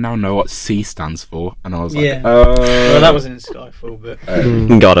now know what C stands for, and I was like, Yeah. Well, that wasn't in Skyfall,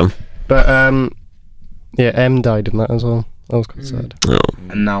 but Got him. But yeah, M died in that as well. That was quite sad. Oh.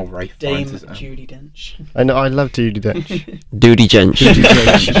 and now Ray Dame finds his own. Judi Dench. I know. I love Judi Dench. Doody Jench.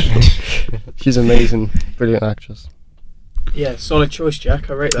 She's amazing, brilliant actress. Yeah, solid choice, Jack.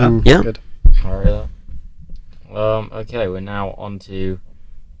 I rate that. Mm, Yeah. Good. Alright. Okay, we're now on to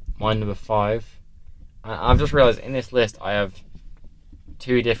my number 5. And I've just realised in this list I have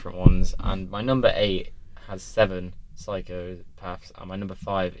 2 different ones, and my number 8 has 7 psychopaths, and my number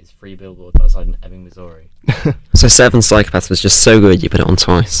 5 is 3 billboards outside Ebbing, Missouri. So 7 Psychopaths was just so good you put it on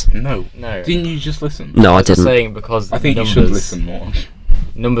twice. No. No. Didn't you just listen? No, I was just didn't. saying because I think numbers, you should listen more.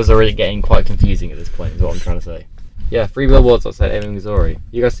 Numbers are really getting quite confusing at this point, is what I'm trying to say. Yeah, 3 billboards outside Ebbing, Missouri.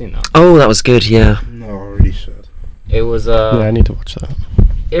 You guys seen that? Oh, that was good, yeah. No, I really should. It was Yeah, I need to watch that.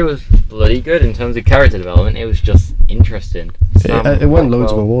 it was bloody good in terms of character development. It was just interesting. Sam It won quite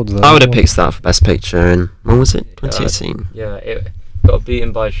loads of well. awards. Though. I would have picked that for Best Picture in, when was it? 2018? Yeah, it got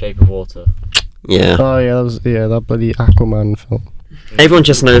beaten by Shape of Water. Yeah. Oh yeah, that bloody Aquaman film. Everyone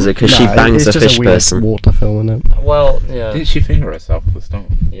just knows it because she Nah, bangs a it's just fish a weird person. water film, isn't it? Well, yeah, Didn't she finger herself at the start?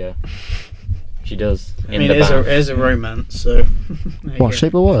 yeah, she does. I in mean, the it bath. is a romance, so. there you What, go.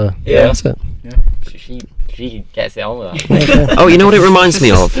 Shape of Water? Yeah. That's it. She gets it on with that. Okay. Oh, you know what it reminds me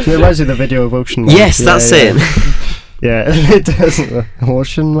of? It reminds me of the video of Ocean Man. Yes, that's it. Yeah, it does.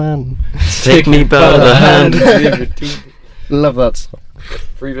 Ocean Man. Take me by the hand. Love that song.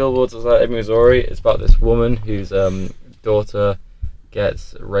 3 billboards outside Ebbing, Missouri. It's about this woman whose daughter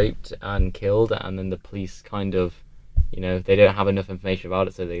gets raped and killed, and then the police kind of, they don't have enough information about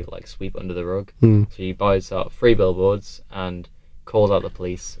it, so they like sweep it under the rug. Hmm. She buys out 3 billboards and calls out the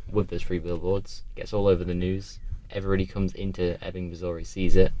police with those 3 billboards. Gets all over the news. Everybody comes into Ebbing, Missouri,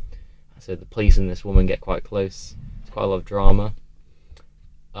 sees it. So the police and this woman get quite close. It's quite a lot of drama.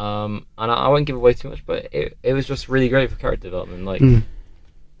 And I won't give away too much, but it was just really great for character development. Like, Hmm.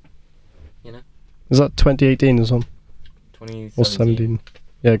 you know, Is that 2018 or something? 2017. Or 17?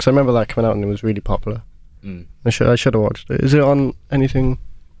 Yeah, because I remember that coming out and it was really popular. Mm. I should have watched it. Is it on anything?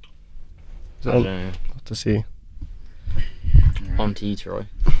 Is it I don't on know. what to see? On T, Troy.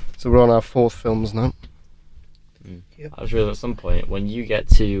 So we're on our 4th films now. I just realised at some point when you get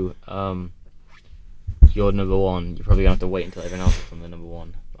to your number 1, you're probably gonna have to wait until everyone else is on the number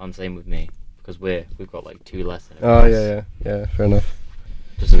 1. And same with me because we've got like 2 less than Oh everyone else. yeah, fair enough.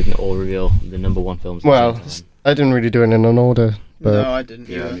 Just so we can all reveal the number 1 films. at the Well, same time. I didn't really do it in an order, but No, I didn't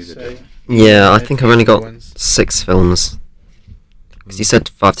Yeah, either. neither So did Yeah, I think I've only got ones. 6 films. Because you said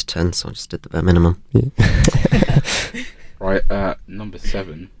 5 to 10, so I just did the bare minimum. Right, number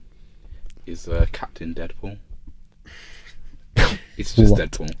 7 is Captain Deadpool. It's just What?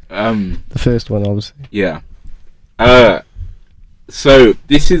 Deadpool. the first one, obviously. Yeah. So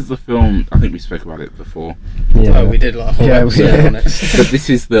this is the film. I think we spoke about it before. Yeah, Oh, we did like a whole Yeah, we episode did. on it. But this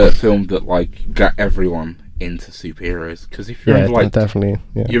is the film that like got everyone into superheroes. Because if you yeah, remember, like definitely.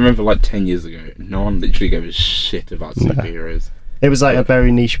 Yeah, you remember, like 10 years ago, no one literally gave a shit about Nah. superheroes. it was like a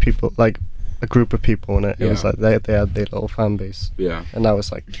very niche people, like a group of people in it. It was Yeah. like they had their little fan base, Yeah, and that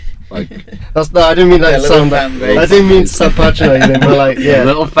was like like that's no, I didn't mean that Yeah, to little sound fan that. base. I didn't mean to sound patronising, but like yeah,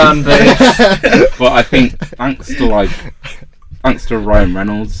 Little fan base. but I think thanks to Ryan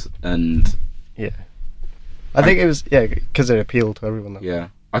Reynolds and I think it was because it appealed to everyone. Though. yeah,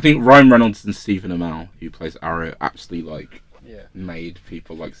 I think Ryan Reynolds and Stephen Amell, who plays Arrow, actually like Yeah. made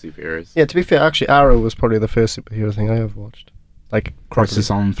people like superheroes. Yeah, to be fair, actually, Arrow was probably the first superhero thing I ever watched. Like,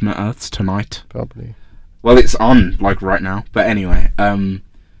 Crisis on Infinite Earths tonight. probably. Well, it's on like right now. But anyway,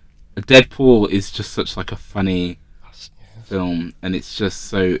 Deadpool is just such like a funny film, and it's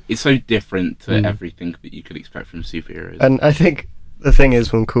so different to Mm. everything that you could expect from superheroes. And I think the thing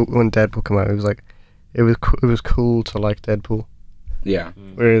is, when Deadpool came out, it was like, it was cool to like Deadpool. Yeah,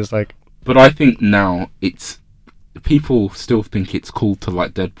 Whereas like, but I think now people still think it's cool to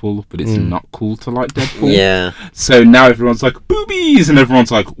like Deadpool, but it's Mm. not cool to like Deadpool. Yeah. So now everyone's like boobies, and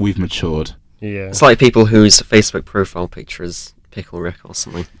everyone's like we've matured. yeah, It's like people whose Facebook profile picture is Pickle Rick or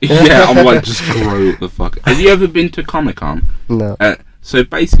something. Yeah, I'm like just grow the fuck. Have you ever been to Comic-Con? no. So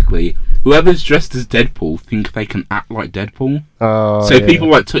basically, whoever's dressed as Deadpool think they can act like Deadpool. Oh, So yeah. people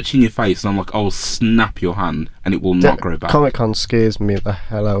like touching your face, and I'm like, I'll snap your hand, and it will not grow back. Comic-Con scares me the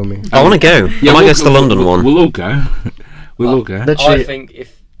hell out of me. I want to go. I might go to the London one. We'll all go. We'll all go. Literally, I think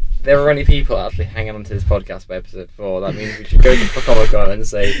if there are any people actually hanging on to this podcast by episode 4, that means we should go to Comic-Con and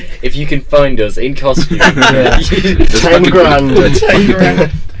say, if you can find us in costume, Yeah. There's 10 fucking- grand. there's 10 fucking-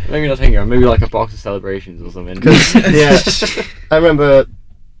 grand. maybe not 10 grand, maybe like a box of celebrations or something. 'Cause, yeah, I remember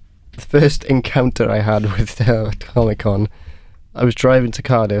the first encounter I had with Comic-Con. I was driving to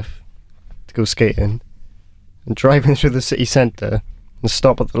Cardiff to go skating, and driving through the city centre and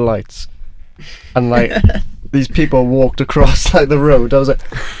stop at the lights, and like these people walked across like the road. I was like,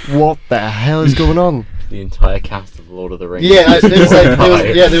 "What the hell is going on?" The entire cast of Lord of the Rings. Yeah, there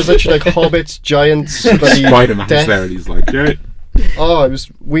was literally like hobbits, giants, bloody Spider-Man's death. there, and he's like, yeah. Oh, it was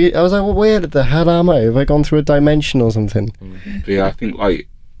weird. I was like, well, where the hell am I? Have I gone through a dimension or something? But yeah, I think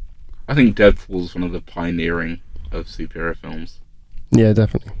Deadpool's one of the pioneering of superhero films. Yeah,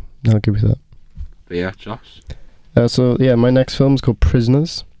 definitely. I'll give you that. But yeah, Josh, So yeah, my next film's called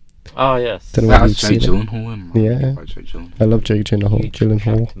Prisoners. Oh, yes. Don't know whether that's you've Jake seen it. Gyllenhaal. I'm Yeah. really about Jake Gyllenhaal. I love Jake Gyllenhaal. Huge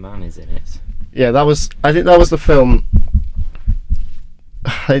Gyllenhaal. jacked man is in it. Yeah, I think that was the film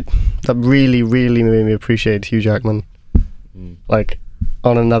that really, really made me appreciate Hugh Jackman, Mm. like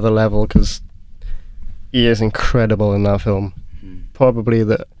on another level, because he is incredible in that film. Mhm. Probably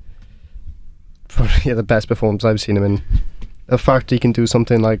the best performance I've seen him in. The fact he can do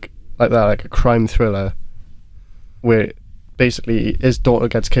something like that, like a crime thriller, where basically his daughter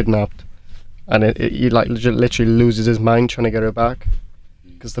gets kidnapped, and he like literally loses his mind trying to get her back,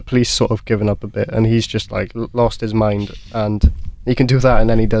 because the police sort of given up a bit, and he's just like lost his mind, and he can do that, and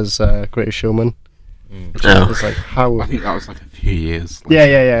then he does Greatest Showman. Mm. Oh. It's like how. I think that was like a few years.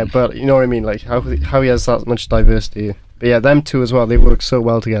 Yeah, but you know what I mean, like how he has that much diversity. But yeah, them two as well, they work so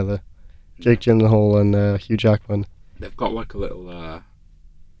well together. Jake Gyllenhaal and Hugh Jackman. They've got like a little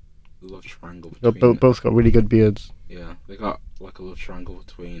love triangle They've between. both got really good beards. Yeah, they got like a love triangle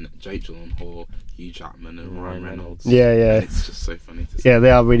between Jake Gyllenhaal, Hugh Jackman, and Ryan Reynolds. Yeah, yeah. And it's just so funny to see. Yeah,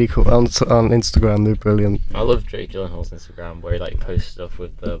 they are really cool. On Instagram, they're brilliant. I love Jake Gyllenhaal's Instagram where he like posts stuff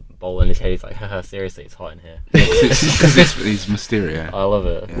with the bowl in his head. He's like, haha, seriously, it's hot in here. Because he's Mysterio. I love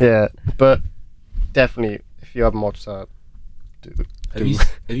it. Yeah, but definitely, if you haven't watched that, dude.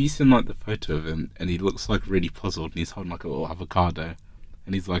 Have you seen like the photo of him, and he looks like really puzzled, and he's holding like a little avocado,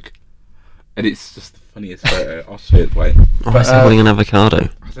 and he's like, and it's just the funniest photo. I'll show it. Wait, Oh, he's But, holding an avocado.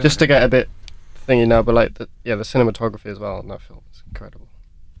 I don't Just to know. get a bit thingy now, but like the cinematography as well in that film is incredible.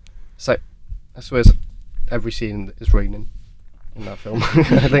 It's like, I swear, every scene is raining in that film.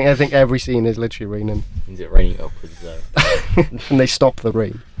 I think every scene is literally raining, Is it raining upwards though? and they stop the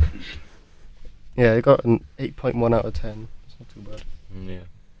rain. Yeah, it got an 8.1 out of 10. It's not too bad.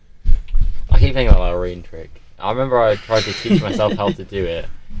 Yeah. I keep thinking about that rain trick. I remember I tried to teach myself how to do it,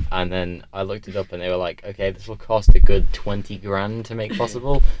 and then I looked it up and they were like, okay, this will cost a good 20 grand to make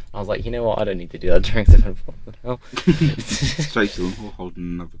possible. I was like, you know what, I don't need to do that during the hell. Straight to them, holding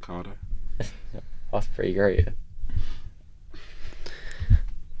an avocado. That's pretty great.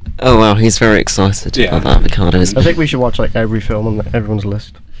 Oh wow, he's very excited Yeah. about that avocado. I think we should watch like every film on everyone's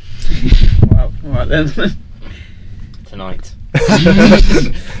list. Wow. All right then. Tonight.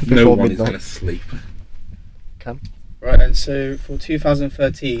 No Before one is midnight. going to sleep. Right, and so for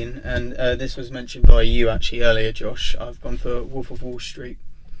 2013, and this was mentioned by you actually earlier, Josh, I've gone for Wolf of Wall Street.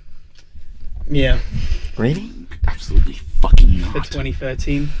 Yeah, Really? Absolutely fucking for not.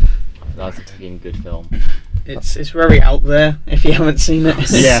 2013. That's a fucking good film. It's very out there if you haven't seen it.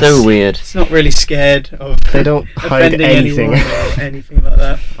 It's Yes. so weird. It's not really scared of They don't hide offending anything. anyone or anything like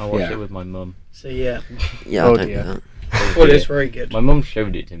that. I watched Yeah. it with my mum. So yeah, Yeah, Oh, I don't dear. know that. well, it's very good. My mum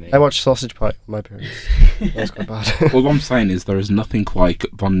showed it to me. I watched Sausage Party with my parents. That's quite bad. All I'm saying is there is nothing like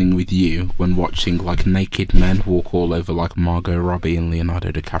bonding with you when watching like naked men walk all over like Margot Robbie and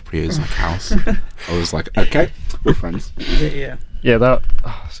Leonardo DiCaprio's like house. I was like, okay, we're friends. Yeah. Yeah,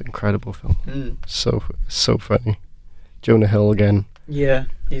 it's an incredible film. Mm. So funny. Jonah Hill again. Yeah,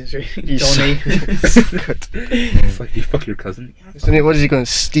 he's really He's Donnie. so good. It's like you fuck your cousin. Isn't it? What is he going?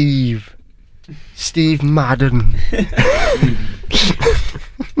 Steve Madden.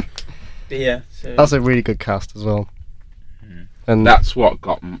 But yeah, so That's a really good cast as well. Mm. And That's what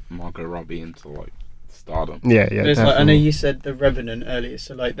got Margot Robbie into like stardom. yeah, but it's like, I know definitely. you said The Revenant earlier,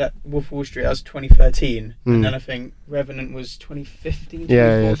 so like that Wolf of Wall Street, that was 2013, Mm. and then I think Revenant was 2015,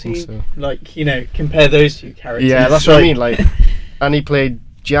 Yeah, I 2014. think so. Like, you know, compare those two characters. Yeah, that's what I mean. Like, and he played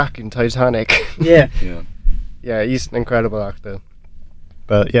Jack in Titanic. Yeah, Yeah. Yeah, he's an incredible actor.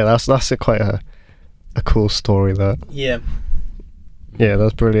 But yeah, that's quite a cool story. That yeah, yeah,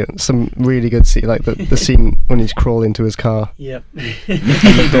 that's brilliant. Some really good scene, like the scene when he's crawling to his car. yeah.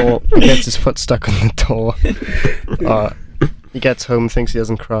 The door, he gets his foot stuck on the door. He gets home, thinks he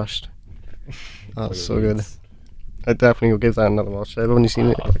hasn't crashed. Oh, it's so good. I definitely will give that another watch. I've only seen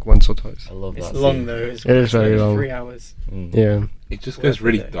it like once or twice. I love It's that. long scene. though. It's It is very like long. 3 hours. Mm. Yeah. It just Worth goes it,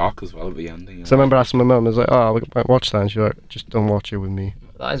 really though. dark as well at the ending. So I remember asking my mum, I was like, "Oh, we might watch that," and she's like, "Just don't watch it with me."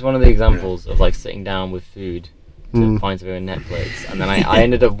 That is one of the examples of like sitting down with food to Mm. find something on Netflix, and then I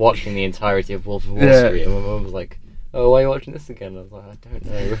ended up watching the entirety of Wolf of Wall Yeah. Street, and my mum was like, "Oh, why are you watching this again?" I was like, "I don't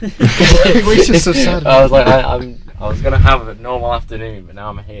know." Which is so sad. I was like, I was gonna have a normal afternoon, but now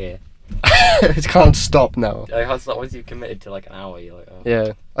I'm here. It can't stop now. I had once you've committed to like an hour, you're like, oh.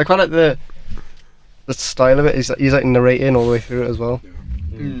 Yeah, I quite like the style of it. He's like narrating all the way through it as well,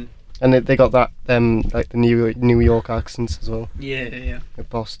 Mm. and they got that like the New York accents as well, Yeah. the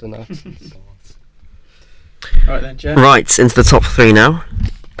Boston accents. Right then, Jeff. Right, into the top three now.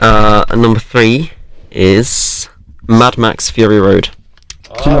 Number 3 is Mad Max Fury Road.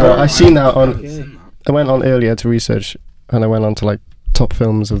 Do you know what? I seen that on. Okay. I went on earlier to research, and I went on to like top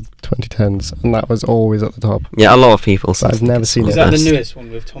films of 2010s, and that was always at the top. Yeah, a lot of people. But I've never seen Is it. that the Best. newest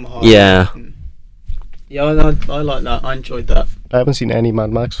one with Tom Hardy? Yeah. Mm. Yeah, I like that. I enjoyed that. I haven't seen any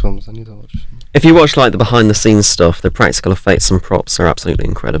Mad Max films. I need to watch. If you watch like the behind the scenes stuff, the practical effects and props are absolutely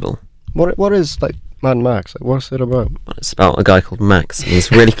incredible. What is like Mad Max? Like, what's it about? But it's about a guy called Max. And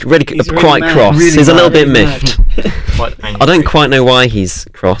he's really He's really quite mad. cross. Really he's a little mad, bit really mad. miffed. Quite I angry. don't quite know why he's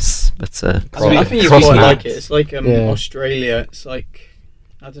cross, but I think you Cross quite Max. like it. It's like Yeah. Australia. It's like,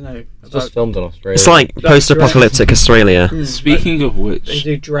 I don't know. It's just filmed in Australia. it's like That's post-apocalyptic Australia. Speaking of they which,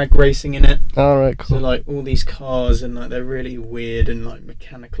 do drag racing in it. All right, So cool. like all these cars and like they're really weird and like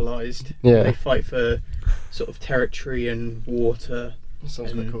mechanicalized. Yeah. They fight for sort of territory and water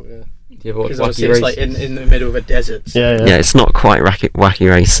Sounds quite cool. Yeah. Do you ever watch because Wacky obviously it's Races? like in the middle of a desert. So Yeah. Yeah, it's not quite wacky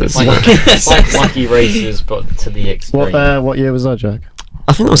races. It's like, it's like Wacky Races, but to the extreme. What year was that, Jack?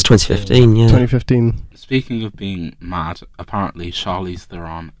 I think that was 2015. Yeah. 2015. speaking of being mad, apparently Charlize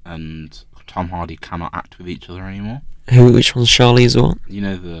Theron and Tom Hardy cannot act with each other anymore. Which one's Charlie's what? You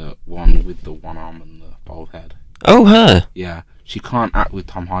know, the one with the one arm and the bald head? Oh, her. Yeah, she can't act with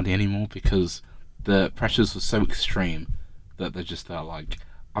Tom Hardy anymore because the pressures were so extreme that they're like,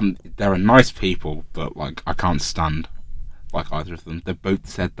 they're nice people, but like I can't stand like either of them. They both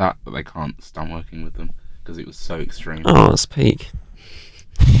said that, but they can't stand working with them because it was so extreme. Oh, that's peak.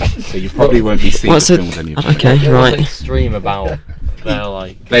 So you probably won't be seeing What's the it? films anymore. Okay, What's right. extreme about they're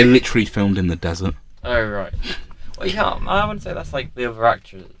like... They literally filmed in the desert. Oh, right. Well, you can't. I wouldn't say that's like the other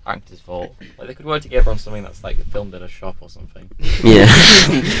actor's fault. Like they could work together on something that's like filmed in a shop or something. Yeah.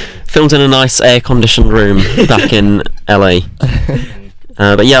 Filmed in a nice air-conditioned room back in LA.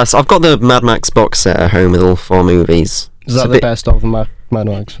 But yes, I've got the Mad Max box set at home with all 4 movies. Is that the best of the Mad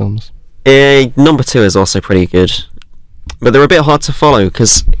Max films? Number 2 is also pretty good. But they're a bit hard to follow,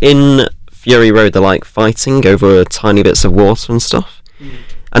 because in Fury Road they're like fighting over tiny bits of water and stuff.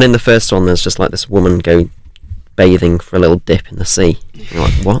 And in the first one there's just like this woman go bathing for a little dip in the sea. You're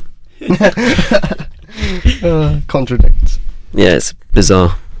like, what? Contradicts. Yeah, it's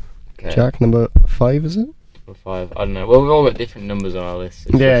bizarre. Okay. Jack, number 5, is it? Number 5. I don't know. Well, we've all got different numbers on our list.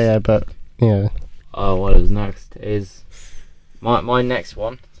 It's Yeah, just- but yeah. What is next is my next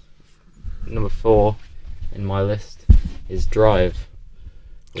one. Number 4 in my list is Drive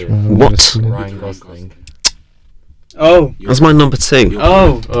with What? Ryan Gosling. Oh. That's my number 2.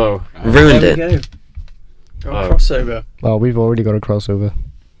 Oh. Oh, Ruined There it. we go. Got a Oh. crossover. Oh, we've already got a crossover.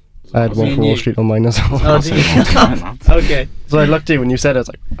 I had Me one and for Wall you. Street on mine as well. Oh, did you? Okay. So I looked at you when you said it, I was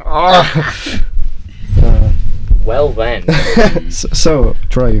like, well then. so,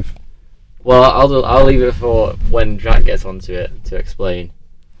 Drive. Well, I'll leave it for when Jack gets onto it to explain.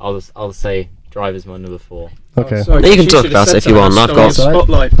 I'll say Drive is my number 4. Okay. Oh, sorry, You can you talk should about have it if said you that. want. I I've stole got- your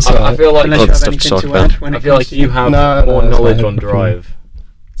spotlight. It's alright. I feel like Unless got you have stuff to anything talk to about. add when I it feel comes like to you have No, more it's knowledge fine. on Drive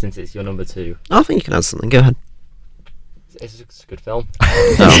since it's your number 2. I think you can add something. Go ahead. It's a good film.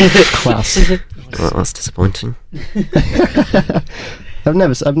 Oh, Class. well, that's disappointing. I've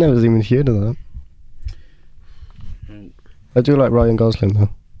never even heard of that. I do like Ryan Gosling though.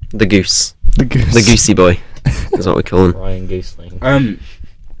 The goose. The goose. The goosey boy is what we call him. Ryan Gosling.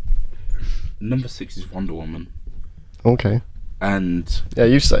 Number 6 is Wonder Woman, Okay. and Yeah,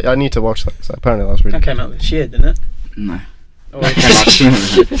 you say I need to watch that. 'Cause apparently that's really. That came out this year, didn't it? no, Oh, that came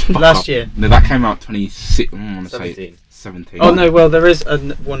out last year. No, that came out 26. I want to say 17. 17. Oh no, well there is a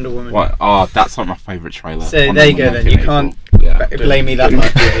Wonder Woman. What? Oh, that's like my favourite trailer. So Wonder there you go Woman then. You 1984. can't Yeah. blame me that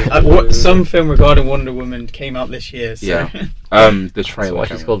much. Some film regarding Wonder Woman came out this year. So. Yeah. The That's trailer. why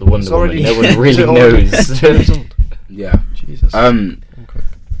came she's out. called the Wonder It's already- Woman. No one Is really it already knows. 2 years old? Yeah. Jesus. Okay.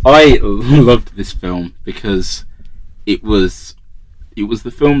 I loved this film because it was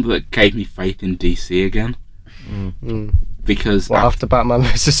the film that gave me faith in DC again. Mm. Because Well, after Batman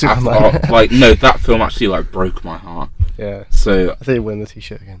vs after- Superman. no, that film actually like broke my heart. Yeah. So I think you win the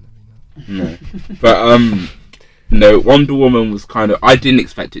T-shirt again. no, but no, Wonder Woman was kind of. I didn't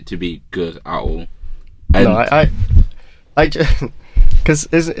expect it to be good at all. And No, I just because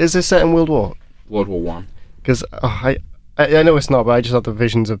is this set in World War? World War One. Because I know it's not, but I just have the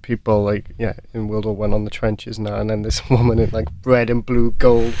visions of people like in World War One on the trenches now, and then this woman in like red and blue,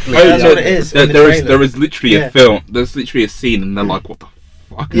 gold. Oh, that's what it is in the trailer. There is literally Yeah. a film. There's literally a scene, and they're like, "What the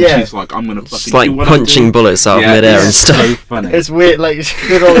fuck?" And Yeah. she's like, "I'm gonna fucking." Just like do what I punching do." bullets out of Yeah, midair and it's stuff. So funny. It's weird, like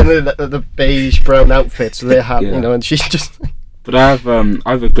they're all in the beige brown outfits, with their hat, Yeah. you know, and she's just. But I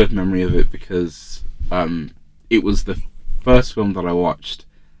have a good memory of it because it was the first film that I watched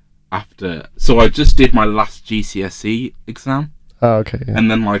after. So I just did my last GCSE exam, Oh, okay. Yeah,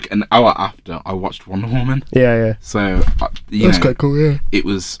 and then like an hour after, I watched Wonder Woman. yeah. So you That's know, quite cool. Yeah. it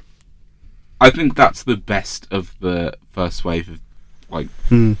was. I think that's the best of the first wave of like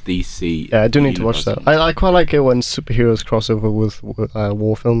DC. Yeah, I do need to watch that. universe. I quite like it when superheroes cross over with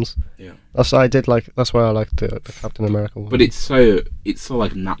war films. Yeah. That's That's why I like the Captain America one. But it's so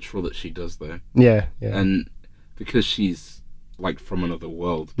like natural that she does though, yeah. and because she's like from another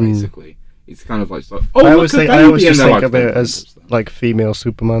world Mm. basically, it's kind of like oh, I look, I always just think like, of it "Oh, as that's them." like female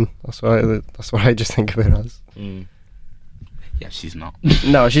Superman. That's what I just think of it as. Mm. Yeah, she's not.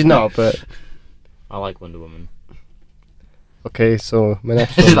 No, she's not. But I like Wonder Woman. okay, so my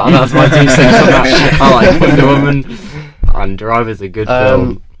next one. That's my 2 cents on that. I like Wonder Woman. And Drive is a good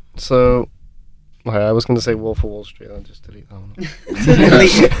film. So, okay, I was going to say Wolf of Wall Street. I'll just delete that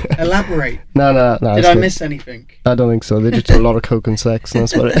one. Elaborate. No. Did it's I good. miss anything? I don't think so. They just do a lot of coke and sex, and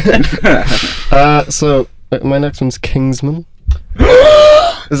that's what it. So my next one's Kingsman.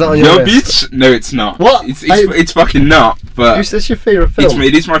 Is that on your No, list? bitch. No, it's not. What? It's fucking not. But Is this your favourite film?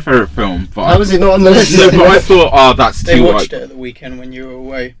 it is my favorite film. But How is it not on the list? No, but I thought, oh, that's They too. watched like, it at the weekend when you were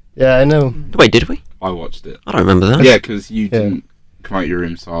away. Yeah, I know. Wait, did we? I watched it. I don't remember that. Yeah, because you Yeah. didn't come out of your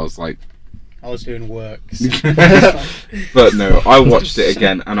room, so I was like. I was doing work. But no, I watched it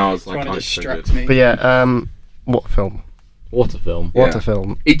again, and I was like, Trying to oh, it's so distract good. me. But yeah, what film? What a film. What Yeah. a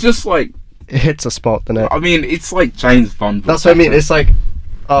film! It just like, It hits a spot, doesn't it? I mean, it's like James Bond. but That's what I mean. better. It's like,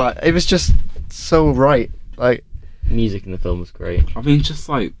 it was just so right. Like Music in the film was great. I mean, just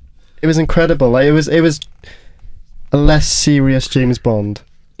like it was incredible. Like it was a less serious James Bond.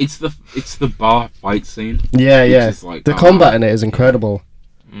 it's the bar fight scene. Yeah, which yeah. is like, The oh, combat in it is incredible,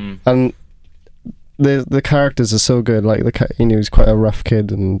 Mm. and the characters are so good. Like he's quite a rough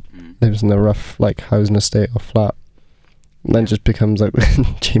kid and lives in a rough like housing estate or flat, and then just becomes like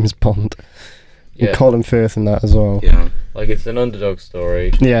James Bond. Yeah. And Colin Firth in that as well. Yeah. Like it's an underdog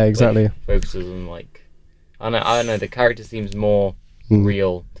story. Yeah, exactly. Like, focuses on like I don't know. The character seems more Mm.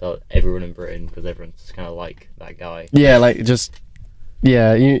 real to everyone in Britain because everyone's kind of like that guy. Yeah, like just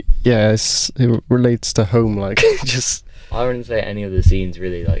it relates to home. Like just I wouldn't say any of the scenes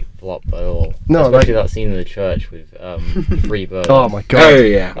really like flop at all. No, especially that scene in the church with Free Bird. oh my god, Oh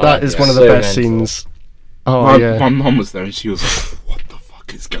yeah. that is yeah. one of the So best mental. scenes. Oh my, yeah. my mum was there and she was like, "What the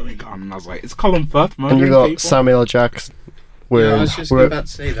fuck is going on?" And I was like, "It's Colin Firth And murdering you got people." Samuel L. Jackson Yeah, wearing, I was just wearing, about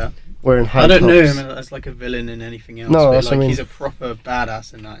to say that. wearing high I don't know tops. him as like a villain in anything else. No, but that's what like I mean. he's a proper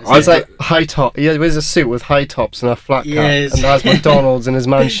badass in that. It's like high top. He wears a suit with high tops and a flat cap, Yes. and has McDonald's in his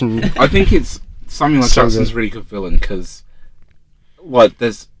mansion. I think it's Samuel L. So Jackson's good. really good villain because, like,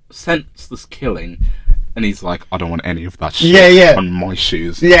 there's senseless killing, and he's like, "I don't want any of that shit Yeah, yeah. on my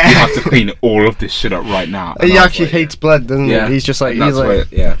shoes. Yeah. You have to clean all of this shit up right now." And He I was actually like, hates blood, doesn't Yeah. he? He's just like and he's that's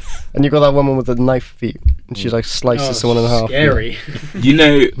like, where, yeah. and you got that woman with the knife feet, and she like slices someone in half. Scary. You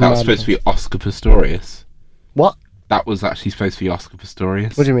know that Mad. was supposed to be Oscar Pistorius. What? That was actually supposed to be Oscar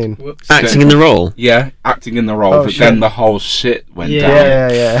Pistorius. What do you mean? Whoops. Acting in the role. Yeah, acting in the role, Oh, but shit. then the whole shit went Yeah. down.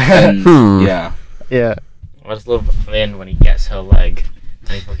 Yeah, yeah, And, Hmm. yeah. yeah. I just love at the end when he gets her leg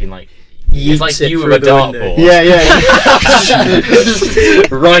and he fucking like Yeets it's like it you through with a the window. dartboard. Yeah,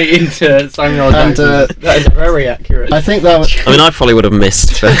 yeah. right into Samuel And Jackson. That is very accurate. I think that was, I mean, I probably would have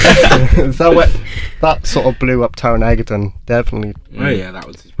missed. that sort of blew up Taron Egerton, definitely. Oh yeah, that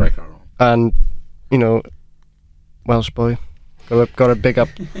was his breakout role. And you know, Welsh boy, got to big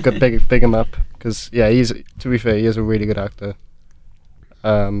him up because yeah, he's, to be fair, he is a really good actor.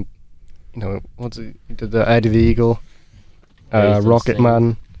 You know, he did the Eddie the Eagle, Yeah, he's done Rocket Sing.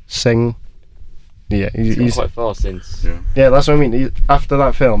 Man, Sing. Yeah, He's gone he's quite far since. Yeah. yeah, that's what I mean. After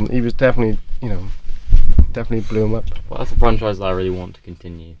that film, he was definitely, you know, definitely blew him up. Well, that's a franchise that I really want to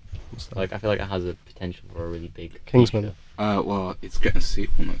continue. Like I feel like it has a potential for a really big Kingsman. future. Well, it's getting a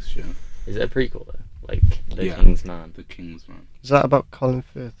sequel next year. Is it a prequel though? Like The Yeah. King's Man. The Kingsman. Is that about Colin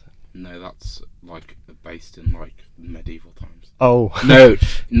Firth? No, that's like based in like medieval times. Oh, No,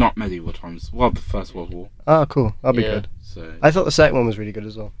 not medieval times. Well, the First World War. ah, cool. That'd be Yeah. good. So I thought the second one was really good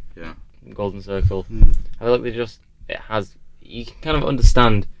as well. yeah. Golden Circle. Mm. I feel like it has. You can kind of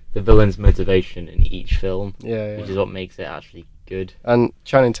understand the villain's motivation in each film, Yeah, which yeah. is what makes it actually good. And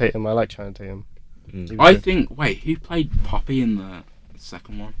Channing Tatum, I like Channing Tatum. Mm. He was I good. think. Wait, who played Poppy in the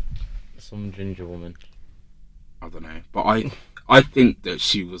second one? Some ginger woman. I don't know, but I think that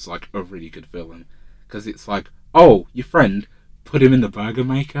she was like a really good villain because it's like, oh, your friend put him in the burger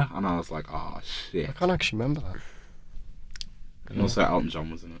maker, and I was like, oh shit. I can't actually remember that. And also Elton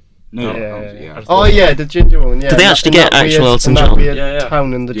John was in it. No, Yeah, Elton, yeah. yeah. Oh yeah, the ginger one. Yeah. Did they in actually in get that actual weird, Elton in that John? weird Yeah, yeah.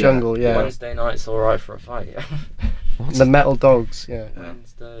 town in the Yeah. jungle? Yeah. Wednesday night's alright for a fight. Yeah. The metal dogs. Yeah. Yeah.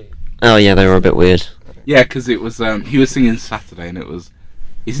 Wednesday. Oh yeah, they were a bit weird. Yeah, because it was he was singing Saturday, and it was,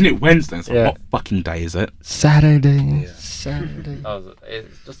 isn't it Wednesday? It's like, Yeah. what fucking day is it? Saturday. Yeah. Saturday.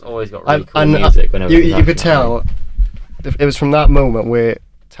 It's just always got I- really cool and, music whenever You it's could happening. tell it was from that moment where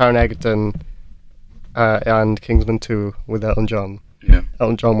Taron Egerton and Kingsman 2 with Elton John. Yeah.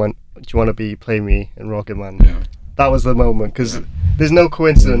 Elton John went, "Do you want to play me in Rocket Man?" Yeah. That was the moment because Yeah. there's no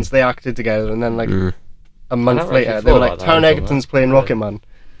coincidence they acted together and then like Mm. a month never later actually they were thought like, about that "Taron until Egerton's that. playing Yeah. Rocket Man."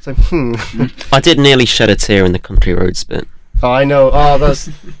 It's like, I did nearly shed a tear in the Country Roads bit. Oh, I know. Oh, that's.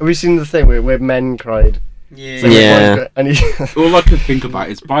 Have you seen the thing where men cried? Yeah. It's like, Yeah. And All I could think about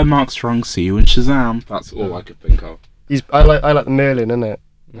is buy Mark Strong, see you in Shazam. That's all I could think of. I like the Merlin, innit?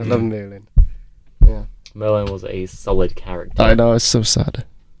 I love Mhm. Merlin. Merlin was a solid character. I know, it's so sad.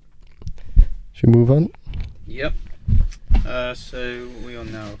 Should we move on? Yep. So we are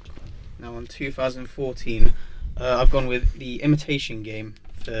now on 2014. I've gone with The Imitation Game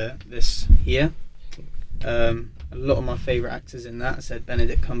for this year. A lot of my favourite actors in that. I said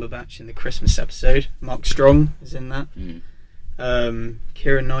Benedict Cumberbatch in the Christmas episode. Mark Strong is in that.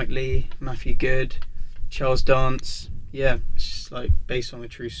 Keira Knightley, Matthew Good, Charles Dance. Yeah, it's just like based on a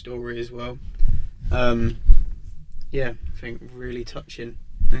true story as well. Yeah, I think really touching.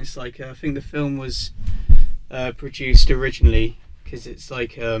 And it's like I think the film was produced originally because it's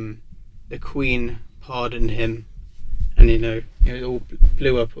like the Queen pardoned him, and it all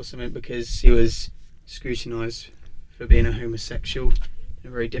blew up or something because he was scrutinised for being a homosexual in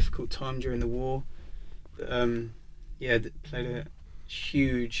a very difficult time during the war. But, yeah, that played a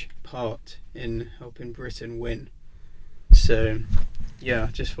huge part in helping Britain win. So yeah, I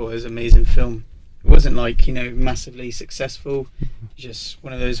just thought it was an amazing film. It wasn't like, massively successful. Just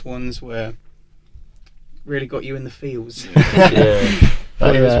one of those ones where really got you in the feels. Yeah.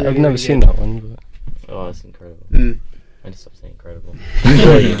 But it was I've really, never really seen good. that one. But Oh, it's incredible. Mm. I just stopped saying incredible.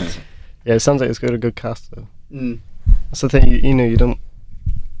 Brilliant. yeah, it sounds like it's got a good cast though. Mm. That's the thing. You don't.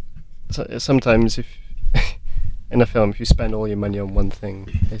 Sometimes if in a film, if you spend all your money on one thing,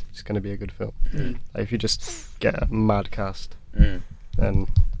 it's going to be a good film. Mm. Like if you just get a mad cast, Mm. then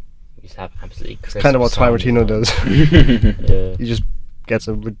You just have absolutely it's crisp kind of what sound Tarantino design. does. Yeah. He just gets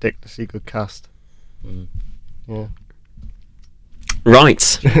a ridiculously good cast. Mm. Yeah. Right,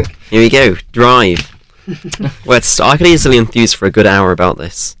 here we go. Drive. Where to start? I could easily enthuse for a good hour about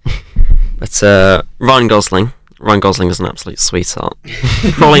this. But Ryan Gosling. Ryan Gosling is an absolute sweetheart.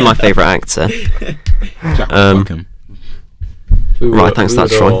 Probably my favourite actor. Jack Um, fuck him. Right, thanks for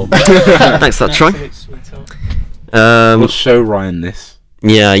that, Troy. Thanks for that, Troy. Absolute sweetheart. We'll show Ryan this.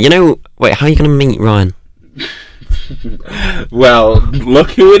 Yeah, wait, how are you going to meet Ryan? Well,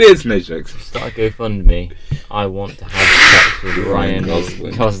 look who it is, no jokes. Start a GoFundMe. I want to have sex with Ryan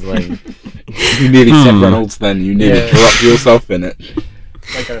Gosling. Gosling. You nearly said Reynolds then, you nearly Yeah. dropped yourself in it.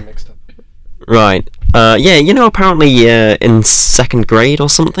 I got it mixed up. Right. Apparently in second grade or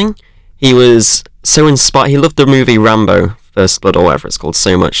something, he was so inspired. He loved the movie Rambo, First Blood or whatever it's called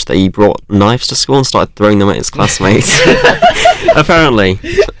so much that he brought knives to school and started throwing them at his classmates. Apparently.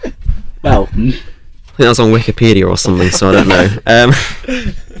 Well, I think that was on Wikipedia or something, so I don't know.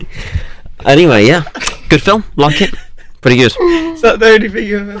 Anyway, yeah. Good film. Like it. Pretty good. Is that the only thing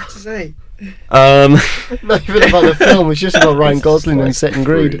you have to say? Not even about the film. It's just about Ryan Gosling in second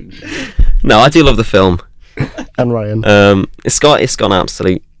grade No, I do love the film. and Ryan. It's got an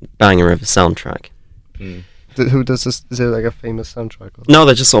absolute banger of a soundtrack. Mm. Who does this? Is it like a famous soundtrack? Or? No,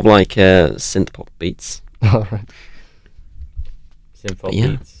 they're just sort of like synth pop beats. All right. Synth Yeah.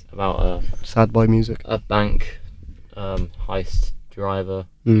 beats about Sad boy music. a bank heist driver.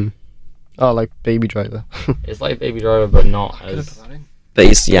 Mm. Oh, like Baby Driver. It's like Baby Driver, but not as But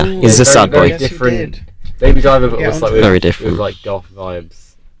he's Ooh, he's a very, sad very boy. Yes, you different. did. Baby Driver, but Yeah, was like onto with, it. Very different. with like goth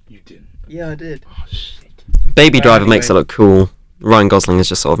vibes. you didn't. Yeah, I did. Oh, shit. Baby Right, Driver makes it anyway. look cool. Ryan Gosling is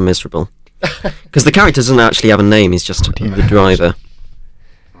just sort of miserable. Because the character doesn't actually have a name, he's just the driver.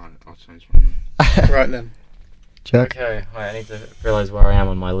 Right, I'll change my name. Right then. Jack. Okay, right, I need to realise where I am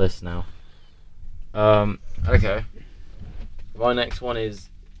on my list now. Okay. My next one is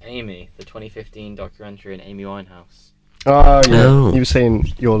Amy, the 2015 documentary on Amy Winehouse. Oh, yeah. Oh. You were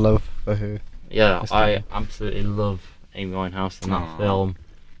saying your love for her. Yeah, That's I good. absolutely love Amy Winehouse, and that Aw. film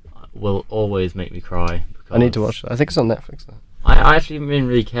will always make me cry. I need to because watch that. I think it's on Netflix though. I actually didn't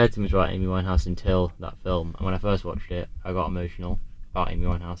really care too much about Amy Winehouse until that film, and when I first watched it, I got emotional about Amy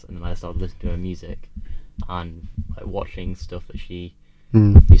Winehouse, and then I started listening to her music and like watching stuff that she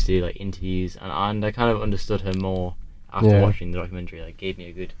Mm. used to do, like interviews, and I kind of understood her more after Yeah. watching the documentary. Like, gave me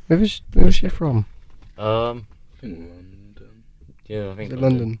a good Where was she from? I think London. yeah, I think Is it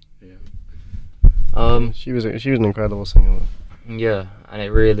London? Yeah. She was an incredible singer. though. Yeah, and it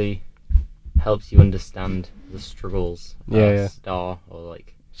really helps you understand the struggles Yeah, of yeah. a star, or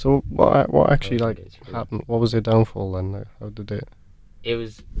like So what actually Oh, like it's really- happened? What was her downfall then? Like, how did it? it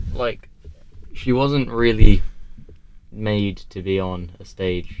was like she wasn't really made to be on a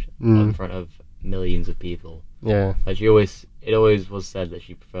stage in Mm. front of millions of people. Yeah. Like it always was said that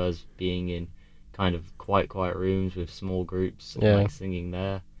she prefers being in kind of quiet rooms with small groups and Yeah. like singing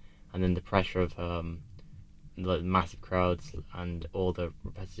there, and then the pressure of the massive crowds and all the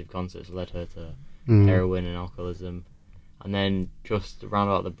repetitive concerts led her to Mm. heroin and alcoholism, and then just around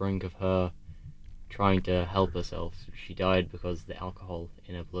about the brink of her trying to help herself, she died because the alcohol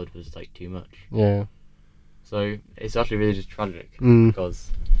in her blood was like too much. Yeah. So it's actually really just tragic Mm. because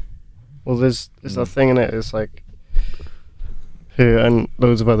Well, there's that thing in it. It's like her and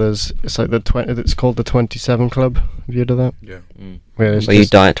loads of others. It's like It's called the 27 Club. Have you heard of that? Yeah. Where it's Where you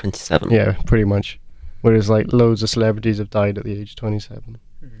just- die at 27. Yeah, pretty much. Whereas like loads of celebrities have died at the age of 27.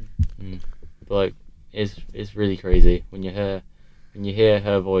 but like it's really crazy when you hear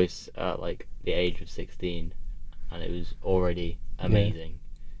her voice at like the age of 16, and it was already amazing,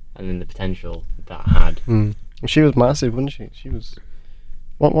 and then the potential that had. Mm. She was massive, wasn't she? She was.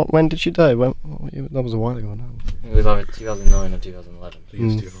 What? When did she die? That was a while ago now. It was either 2009 or 2011. I think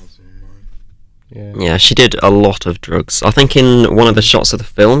it's Mm. 2009. Yeah. Yeah, she did a lot of drugs. I think in one of the shots of the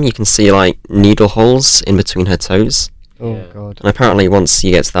film, you can see like needle holes in between her toes. Oh Yeah. god. And apparently, once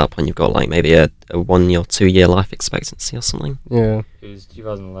you get to that point, you've got like maybe a 1 year or 2 year life expectancy or something. Yeah. It was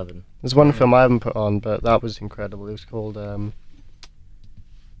 2011. There's one film I haven't put on, but that was incredible. It was called The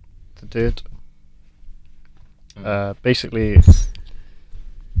Dirt. Basically,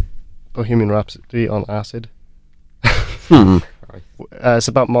 Bohemian Rhapsody on acid. Christ. It's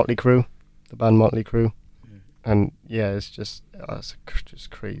about Motley Crue, the band Motley Crue, and yeah, it's just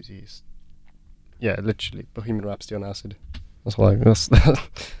just crazy. Yeah, literally Bohemian Rhapsody on acid. That's why. That's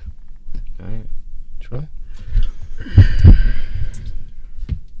Right. try. I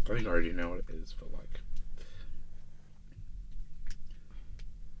think I already know what it is, but like.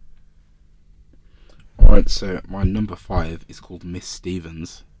 Alright, so my number 5 is called Miss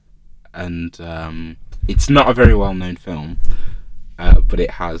Stevens, and it's not a very well known film, but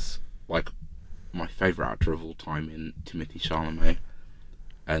it has like my favourite actor of all time in Timothy Chalamet.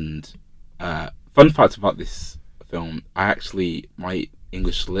 And fun fact about this film, my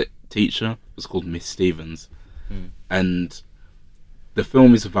English lit teacher was called Miss Stevens, and the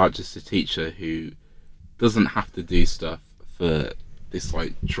film is about just a teacher who doesn't have to do stuff for this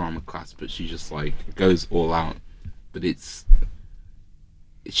like drama class, but she just like goes all out. But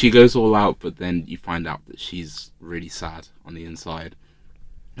she goes all out, but then you find out that she's really sad on the inside.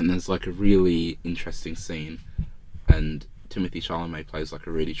 And there's like a really interesting scene, and Timothy Chalamet plays like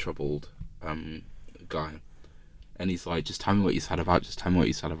a really troubled guy, and he's like, just tell me what you're sad about, just tell me what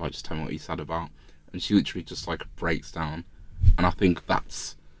you're sad about, just tell me what you're sad about. And she literally just like breaks down, and I think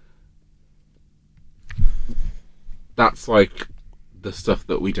that's like the stuff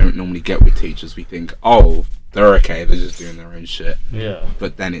that we don't normally get with teachers. We think, oh, they're okay, they're just doing their own shit. Yeah.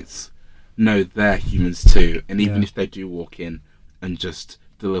 But then it's, no, they're humans too, and even Yeah. if they do walk in and just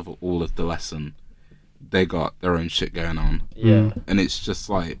deliver all of the lesson, they got their own shit going on. Yeah. And it's just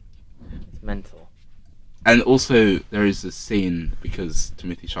like, It's mental. and also there is a scene, because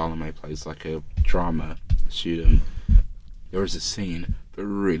Timothy Chalamet plays like a drama student, there is a scene that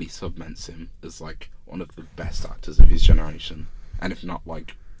really cements him as like one of the best actors of his generation, and if not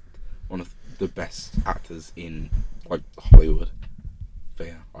like one of the best actors in like Hollywood. But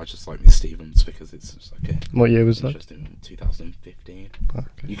yeah, I just like Miss Stevens because it's just like a What year was that? interesting 2015. Okay.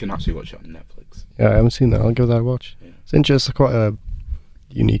 You can actually watch it on Netflix. Yeah, I haven't seen that. I'll give that a watch. Yeah. It's interesting. Quite a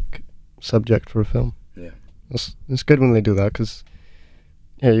unique subject for a film. Yeah. It's good when they do that, because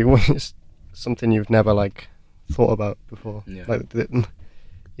yeah, it's something you've never like thought about before. Yeah.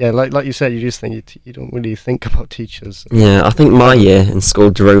 Like you said, you just think you don't really think about teachers. Yeah, I think my year in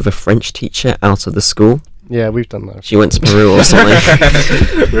school drove a French teacher out of the school. Yeah, we've done that. She went to Peru or something.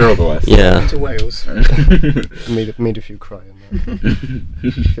 We're all the West. Yeah. To Wales. Made a few cry on that.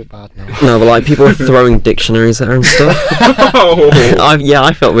 I feel bad now. No, but like people were throwing dictionaries at her and stuff.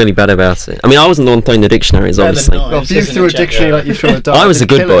 I felt really bad about it. I mean, I wasn't the one throwing the dictionaries, Better than obviously. knives, Well, if you isn't threw it, a dictionary Jack? like you threw a dart, I was a it'd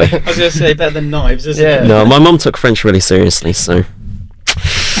good kill boy. it. I was going to say better than knives, isn't Yeah. it? No, my mum took French really seriously, so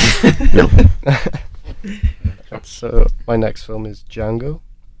no. So my next film is Django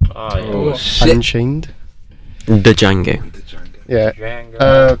Oh, yeah. Oh, shit. Unchained. The Django. The Django. Yeah.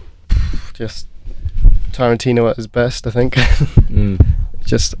 Django. Just Tarantino at his best, I think. Mm.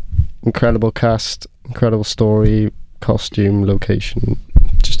 Just incredible cast, incredible story, costume, location,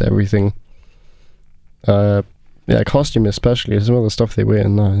 just everything. Yeah, costume especially. Some of the stuff they wear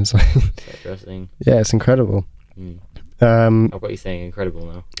in that is like, Set dressing. yeah, it's incredible. Mm. Um, I've got you saying incredible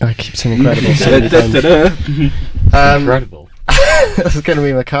now. I keep saying incredible so many times. Incredible. That's gonna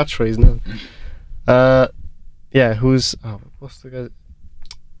be my catchphrase now. Yeah, what's the guy?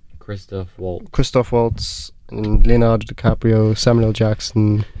 Christoph Waltz. Christoph Waltz and Leonardo DiCaprio, Samuel L.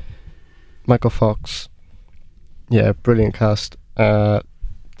 Jackson, Michael Fox. Yeah, brilliant cast. I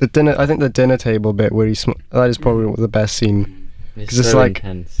think the dinner table bit where that is probably the best scene, It's 'Cause it's so like-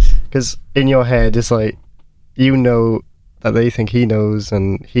 intense. because in your head it's like, you know that they think he knows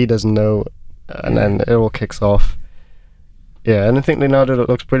and he doesn't know, and then it all kicks off. Yeah, and I think Leonardo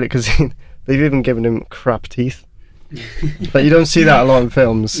looks brilliant because they've even given him crap teeth. Like, you don't see that a lot in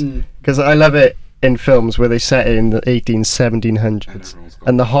films, Mm. because I love it in films where they set it in the 1700s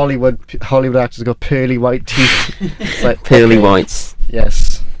and the Hollywood actors got pearly white teeth. It's like, Pearly okay, whites.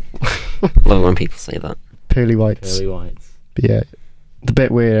 Yes. Love when people say that. Pearly whites. Pearly whites. But yeah, the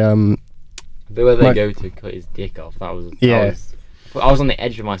bit where The bit where they Like- go to cut his dick off, that was... Yeah. I was on the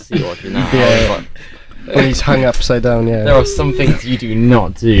edge of my seat watching that. Yeah. I was like, when he's hung upside down, yeah. there are some things you do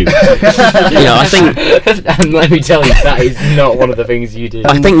not do. Yeah, I think And let me tell you, that is not one of the things you do.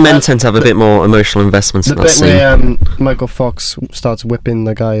 I think men tend to have a bit more emotional investments The in that bit scene. where Michael Fox starts whipping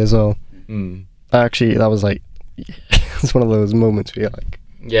the guy as well. Mm. Actually, that was like, it's one of those moments where you're like,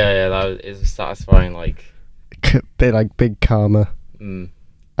 Yeah, that is satisfying, like... bit like big karma. Mm.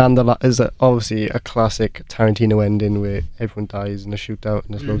 And is obviously a classic Tarantino ending where everyone dies in a shootout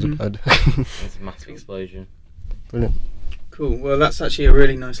and there's loads of Mhm. blood. It's a massive explosion. Brilliant. Cool. Well, that's actually a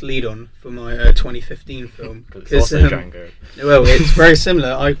really nice lead-on for my 2015 film. Because it's also Django. Well, it's very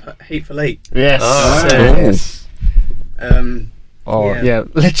similar. I put Hateful Eight. Yes. Oh, So, yes. Oh Yeah. yeah,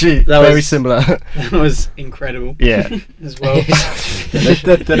 literally That very was- similar. That was incredible. Yeah. As well.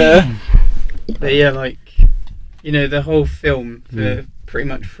 But yeah, like, you know, the whole film for pretty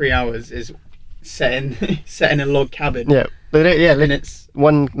much 3 hours is set in a log cabin. Yeah. Yeah. And it's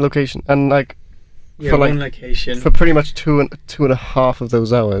One location, and like yeah, for, like, one location. for pretty much two and a half of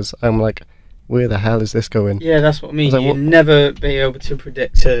those hours, I'm like, where the hell is this going? Yeah, that's what I mean. was like, You'd what- never be able to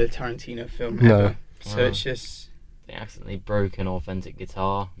predict a Tarantino film No. ever. So Wow. it's just They accidentally broke an authentic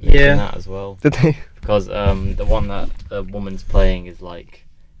guitar making Yeah. that as well. Did they? Because the one that the woman's playing is like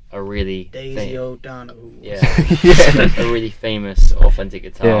a really Daisy O'Donnell. yeah, Yeah. a really famous authentic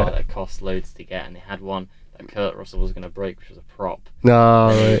guitar Yeah. that cost loads to get, and they had one that Kurt Russell was going to break, which was a prop. No.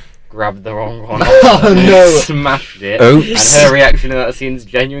 Right. Grabbed the wrong one, Oh, and no. smashed it. Oops. And her reaction in that scene is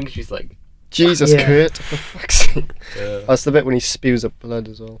genuine. 'Cause she's like, Jesus, Yeah. Kurt! For fuck's sake. That's the bit when he spews up blood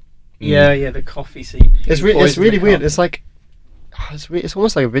as well. Yeah, the coffee scene. It's He really poisoned the weird. coffee. It's like it's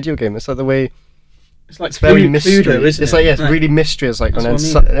almost like a video game. It's like the way It's like it's very food, mystery. Voodoo, isn't It's it? like yeah, it's really mysterious. Like and That's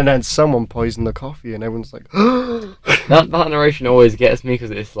then what I mean. and then someone poisoned the coffee, and everyone's like, that narration always gets me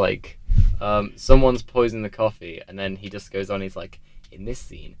because it's like someone's poisoned the coffee, and then he just goes on. He's like, in this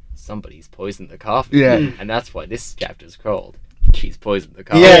scene, somebody's poisoned the coffee. Yeah. And that's why this chapter's called She's Poisoned the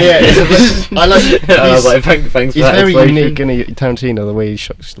Coffee. Yeah, yeah. It's a bit- I like. And I was he's- like, thanks for He's that very explanation. unique, in Tarantino, the way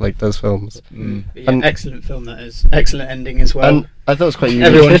he like does films. Mm. But yeah, And- excellent film that is. Excellent ending as well. And I thought it was quite unique.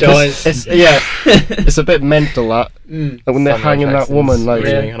 Everyone It's- dies. It's, yeah, it's a bit mental that Mm. like, when they're Samuel hanging that Jackson's woman like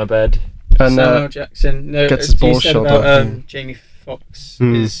screaming on a bed. and Samuel Jackson. No, gets as his you balls said shot about off. Jamie Foxx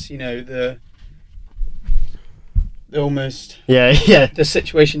Mm. is, you know, the almost yeah. the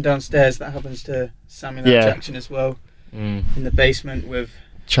situation downstairs that happens to Samuel L. Yeah. Jackson as well Mm. in the basement with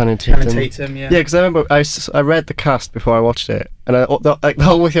Channing Channing Tatum. Tatum. Yeah. Yeah, because I remember I read the cast before I watched it, and the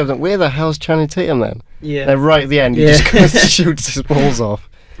whole way through I was like, where the hell's Channing Tatum then? Yeah. And then right at the end, he Yeah. just goes to shoots his balls off.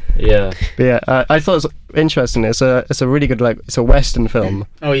 Yeah. But yeah, I thought it was interesting. It's a really good it's a Western film,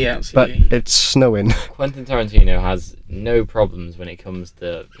 Oh yeah, but absolutely. it's snowing. Quentin Tarantino has no problems when it comes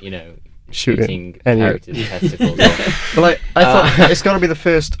to, you know, Shooting shooting any- characters' testicles. But like, I thought it's got to be the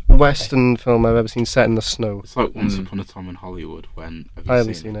first Western film I've ever seen set in the snow. It's like Once Mm. Upon a Time in Hollywood. When have you I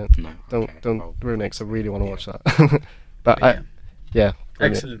haven't seen it. No. Don't okay, well, ruin it, 'cause I really want to yeah. watch that. But Yeah. yeah,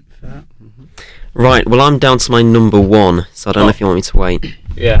 brilliant. Excellent for that. Right, well, I'm down to my number one, so I don't know if you want me to wait.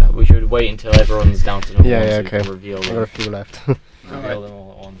 Yeah, we should wait until everyone's down to number Yeah, one yeah, so we can okay. reveal I've got a them, few left. reveal them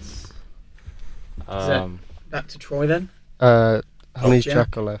all at once. that- Back to Troy then. How many Jack.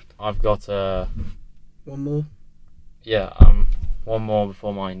 Jack are left? I've got One more. one more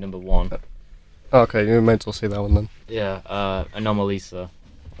before my number one. Oh, okay, you meant to say that one then. Yeah, Anomalisa,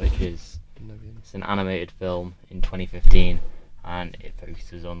 which is it's an animated film in 2015, and it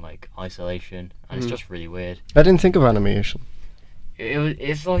focuses on like isolation, and it's Mm. just really weird. I didn't think of animation.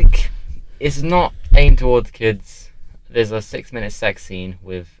 It's like it's not aimed towards kids. There's a 6-minute sex scene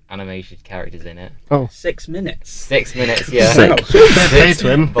with animated characters in it. 6 minutes. 6 minutes, yeah. Sick. Fair play to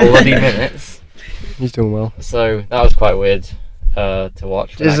him. Bloody minutes. He's doing well. So that was quite weird to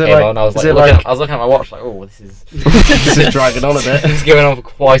watch. When Is that it came like- on, I was is like, it looking, like- I was looking at my watch like, oh, this is This is dragging on a bit. this is going on for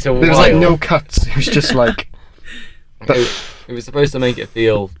quite a while. There was like no cuts. It was just like. It was supposed to make it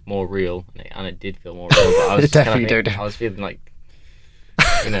feel more real, and it did feel more real. But I was It definitely kinda did. I was feeling like,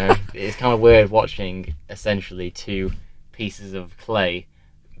 you know, it's kind of weird watching essentially two pieces of clay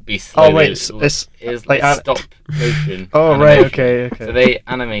be slowly. Oh wait, it's it's like like an- stop motion. oh right, animation. okay. So they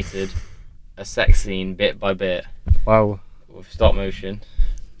animated a sex scene bit by bit Wow. with stop motion.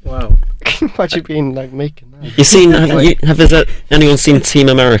 Wow. Can you imagine being like making that? You seen? Has anyone seen Team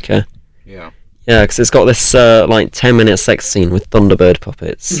America? Yeah. Yeah, because it's got this like 10-minute sex scene with Thunderbird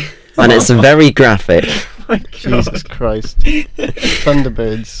puppets, and it's very graphic. My Jesus God. Christ.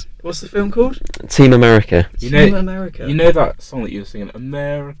 Thunderbirds. What's the film called? Team America. You Team know, America. you know that song that you were singing,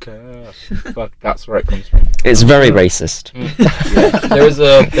 America. Fuck, that's where it comes from. It's very racist. There was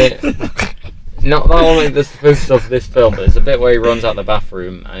a bit, not only the focus of this film, but there's a bit where he runs out the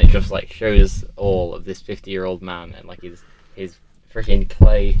bathroom and it just like shows all of this 50-year-old man and like his freaking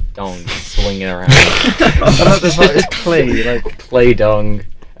clay dong swinging around. I know there's like this clay, like Clay dong.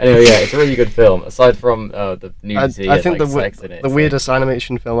 Anyway, yeah, it's a really good film. Aside from the nudity, I and, think like, the sex in it. the it's weirdest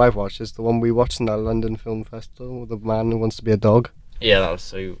animation film I've watched is the one we watched in that London Film Festival with the man who wants to be a dog. Like, yeah,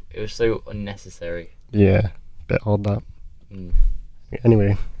 it was so unnecessary. Yeah, bit odd that. Mm.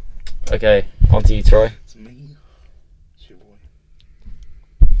 Anyway, Okay, on to you, Troy. It's me. It's your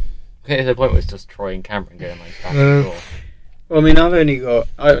boy. Okay, the point was just Troy and Cameron going like back and forth. Well, I mean, I've only got,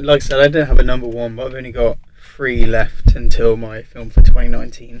 like I said, I didn't have a number one, but I've only got 3 left until my film for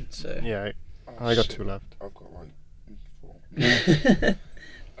 2019. So Yeah, I got 2 left. I've got like 4.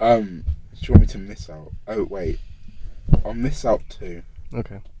 Do you want me to miss out? Oh wait, I'll miss out 2.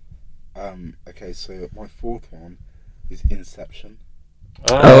 Okay. Okay, so my 4th one is Inception.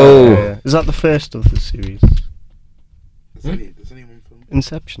 Oh. Yeah. Is that the first of the series? There's only one film.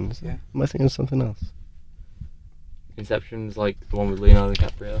 Inception, is it? Yeah. Am I thinking of something else? Inception's like the one with Leonardo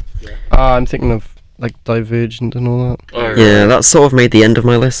DiCaprio. Ah, I'm thinking of like Divergent and all that. Oh, Yeah, that sort of made the end of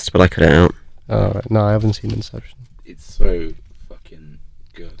my list, but I cut it out. Oh, right. No, I haven't seen Inception. It's so fucking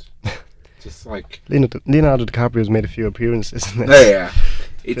good. Just like Leonardo DiCaprio's made a few appearances in this. yeah,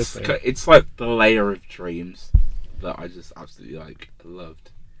 it's like the layer of dreams that I just absolutely like loved,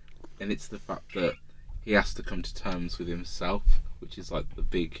 and it's the fact that he has to come to terms with himself, which is like the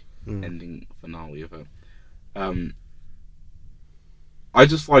big ending finale of it. I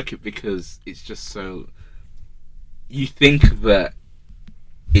just like it because it's just so. You think that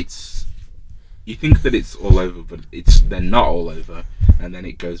it's all over, but they're not all over, and then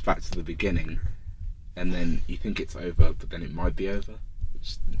it goes back to the beginning, and then you think it's over, but then it might be over.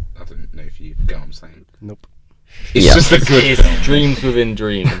 Which I don't know if you get what I'm saying. Nope. It's Yeah. just a good It's film. dreams within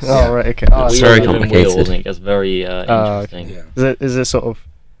dreams. Oh, right, okay. It's Oh, very Wheels within complicated. wheels, and it gets very interesting. Yeah. Is it sort of,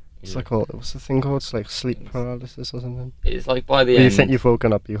 it's Yeah. like, what's the thing called? It's like sleep paralysis or something? It's like by the Where you end. think you've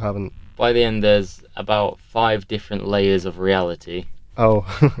woken up, you haven't. By the end, there's about 5 different layers of reality, Oh,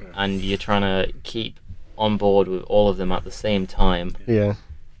 and you're trying to keep on board with all of them at the same time, yeah.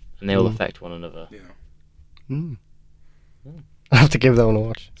 and they all Mm. affect one another. Yeah. Mm. Mm. I'll have to give that one a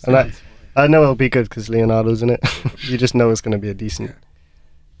watch. And I know it'll be good because Leonardo's in it. You just know it's going to be a decent.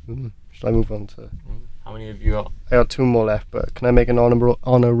 Should I move on to? How many have you got? I got 2 more left, but can I make an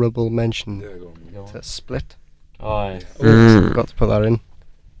honourable mention Yeah, go on. Go on. to Split? Oh, yeah. Mm. Got to put that in,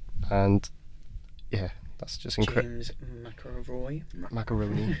 and yeah, that's just incredible. James McAvoy.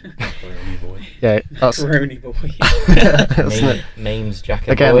 Macaroni. Macaroni boy. Yeah, that's Macaroni boy. that's it. Name's Jack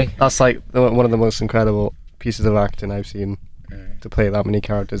Again, Boy. that's like one of the most incredible pieces of acting I've seen, Mm. to play that many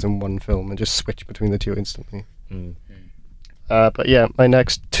characters in one film and just switch between the 2 instantly. Mm. But yeah, my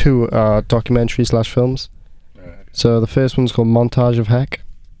next 2 are documentaries/films. So the first one's called Montage of Heck,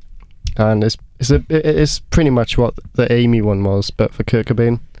 and it's pretty much what the Amy one was, but for Kurt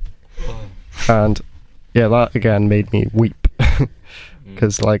Cobain. And yeah, that again made me weep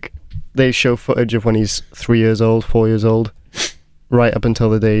because like they show footage of when he's 3 years old, 4 years old, right up until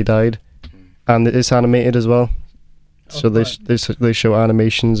the day he died, and it's animated as well. So they show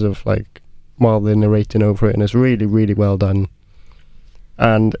animations of like while they're narrating over it, and it's really, really well done.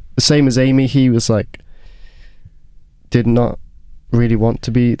 And the same as Amy, he was like did not really want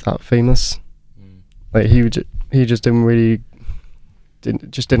to be that famous. Mm. Like he just didn't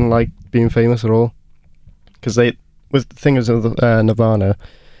like being famous at all. Because the thing is with Nirvana,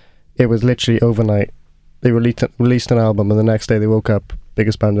 it was literally overnight. They released an album, and the next day they woke up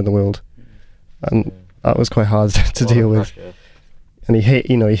biggest band in the world, and that was quite hard to deal with. And he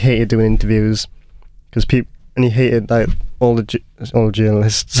hated doing interviews because and he hated like all the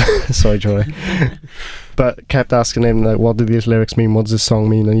journalists. Sorry, Joy, but kept asking him like, "What do these lyrics mean? What does this song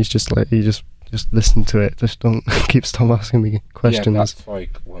mean?" And he's just like, just listen to it. Just don't stop asking me questions. Yeah, that's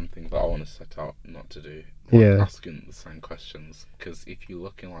like one thing that I want to set out not to do. Yeah. Asking the same questions, because if you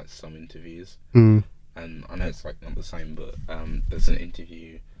look in like some interviews, Mm. and I know it's like not the same, but there's an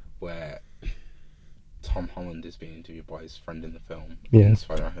interview where Tom Holland is being interviewed by his friend in the film, in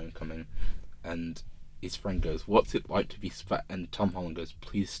Spider-Man Homecoming, and his friend goes, "What's it like to be and Tom Holland goes,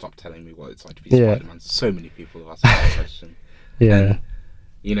 "Please stop telling me what it's like to be Spider-Man." So many people have asked that question. Yeah. And,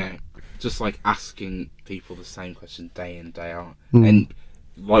 you know, just like asking people the same question day in, day out. Mm. And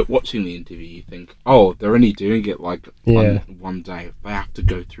like watching the interview, you think, oh, they're only doing it like one day. They have to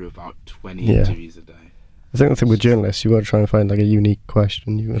go through about 20 interviews a day. I think the thing with journalists, you got to try and find like a unique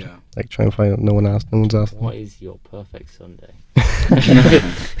question. You got to like try and find out no one's asked. What is your perfect Sunday?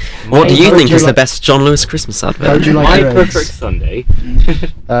 What do you think is the best John Lewis Christmas advert? How would you like My your eggs? perfect Sunday.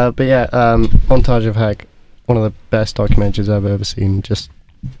 But yeah, Montage of Heck, one of the best documentaries I've ever seen. Just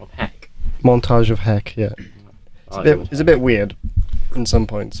Of heck. Montage of Heck, yeah. It's a bit weird in some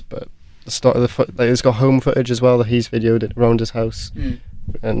points, but the start of it's got home footage as well that he's videoed it around his house,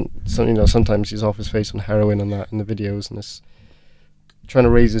 and sometimes he's off his face on heroin and that in the videos, and it's trying to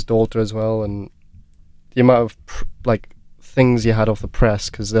raise his daughter as well, and the amount of things he had off the press,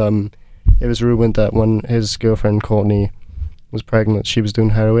 because it was rumored that when his girlfriend Courtney was pregnant, she was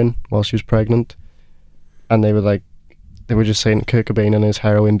doing heroin while she was pregnant, and they were just saying Kurt Cobain and his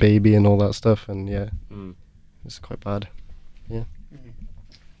heroin baby and all that stuff, and yeah, it's quite bad.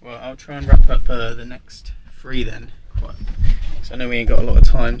 Well, I'll try and wrap up the next 3 then. Because I know we ain't got a lot of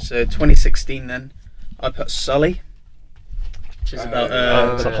time. So 2016 then, I put Sully, which is about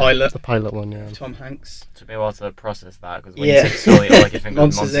the pilot, The pilot one, yeah. Tom Hanks. Took me a while to process that because when Yeah. you said Sully, all I could think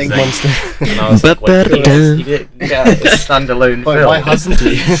was Monsters, Monsters Inc. Inc. And I was like, wait, Ba-ba-da-da. it's a standalone Why, film. why hasn't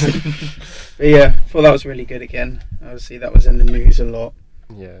he? But yeah, I thought that was really good again. Obviously, that was in the news a lot.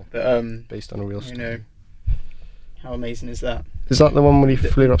 Yeah, But based on a real you story. know, how amazing is that? Is that the one where he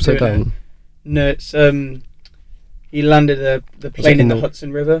flew upside doing down? No, it's he landed the plane in the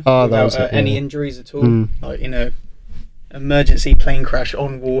Hudson River Oh, that without was it, any yeah. injuries at all. Mm. Like, you know, emergency plane crash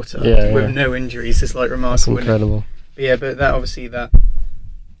on water Yeah, with yeah. no injuries. It's like That's remarkable. isn't it? incredible. But yeah, but that obviously the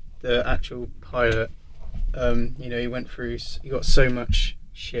actual pilot, you know, he got so much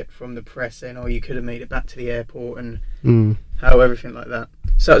shit from the press saying, "Oh, you could have made it back to the airport," and Mm. how everything like that.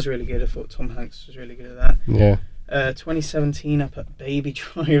 So that was really good. I thought Tom Hanks was really good at that. Yeah. 2017, I put Baby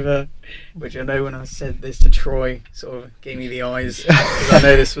Driver, which I know when I said this to Troy, sort of gave me the eyes because I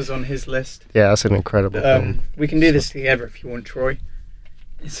know this was on his list. Yeah, that's an incredible film. We can do this together if you want, Troy.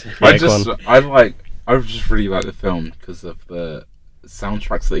 I Yeah, just really like the film because of the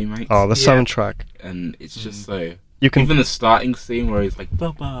soundtracks that he makes. Oh, the Yeah. soundtrack. And it's just so. You can. Even the starting scene where he's like,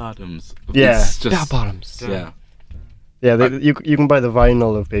 Bob Adams. Yeah. It's just, Bell bottoms. yeah. Yeah, you can buy the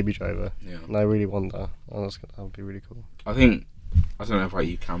vinyl of Baby Driver, Yeah. and I really want that. Oh, that would be really cool. I think, I don't know if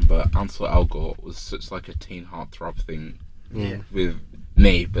you can, but Ansel Elgort was such like a teen heartthrob thing Yeah. with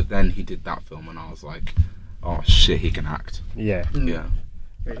me, but then he did that film and I was like, oh shit, he can act. Yeah. Yeah.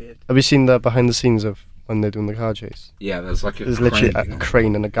 Really good. Have you seen the behind the scenes of when they're doing the car chase? Yeah, there's like a There's literally crane a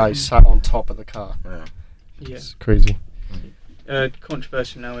crane and a guy sat on top of the car. Yeah. Yeah. It's crazy.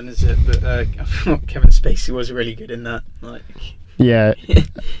 Controversial now, is it? But I thought Kevin Spacey was really good in that. Like, Yeah.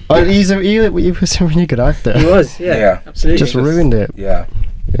 Oh, he was a really good actor. he was, yeah, Yeah. absolutely. Just ruined it. Yeah.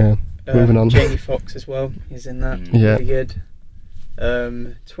 Yeah. moving on. Jamie Foxx as well. He's in that. Yeah. Really good.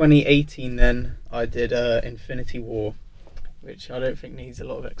 2018 then I did Infinity War, which I don't think needs a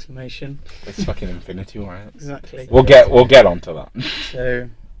lot of explanation. It's fucking Infinity War. Right? Exactly. We'll get onto that. So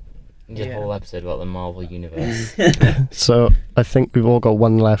Did a whole episode about the Marvel universe. So I think we've all got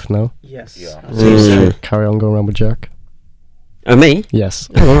one left now. yes. Yeah. I'll say so. Carry on going around with Jack. Oh, me? Yes.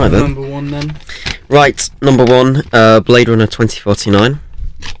 Oh, all right then. Number 1 then. Right, number 1, Blade Runner 2049.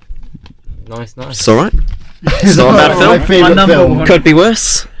 Nice. It's alright. It's not a bad My film. favourite number film. one. Could be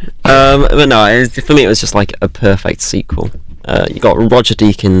worse. But no, for me it was just like a perfect sequel. You got Roger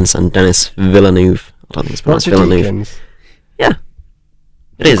Deakins and Denis Villeneuve. I don't think it's pronounced Roger Villeneuve. Deakins.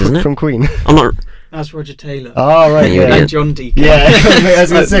 It is, isn't it? From Queen. I'm not. That's Roger Taylor. Oh, right, Yeah, yeah. And John Deacon. Yeah, I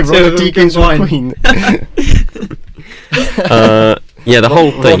was going to say, Two Roger of them Deakins from combined. Queen. Yeah, the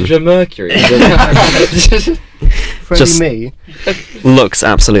whole thing Roger Mercury. Freddie Just- May. looks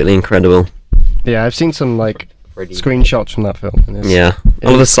absolutely incredible. Yeah, I've seen some, like, Freddie. screenshots from that film. And it's- Yeah, it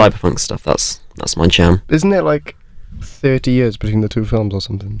all of the is- cyberpunk stuff. That's my jam. Isn't it, like, 30 years between the two films or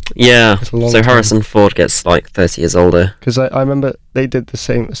something? Yeah. It's a long So time. Harrison Ford gets like 30 years older. Because I remember they did the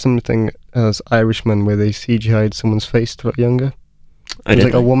same thing as Irishman, where they CGI'd someone's face to look younger. I There's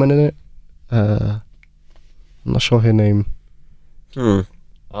did. like a woman in it. I'm not sure her name.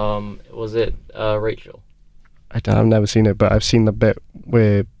 Was it Rachel? I've never seen it, but I've seen the bit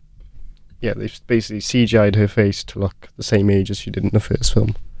where, yeah, they basically CGI'd her face to look the same age as she did in the first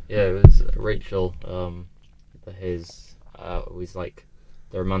film. Yeah, it was Rachel. His was like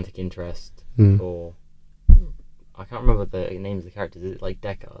the romantic interest Mm. for. I can't remember the names of the characters. Is it like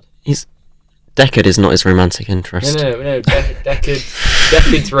Deckard? Deckard is not his romantic interest. No.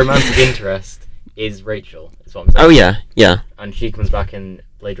 Deckard's romantic interest is Rachel. That's what I'm saying. Oh yeah. And she comes back in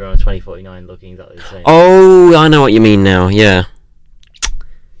Blade Runner 2049 looking exactly the same. Oh, I know what you mean now. Yeah.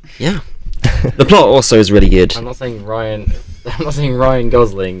 The plot also is really good. I'm not saying Ryan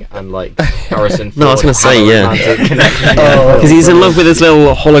Gosling and like Harrison Ford. No, I was gonna say, have a yeah. romantic connection. Oh. Because he's in love with his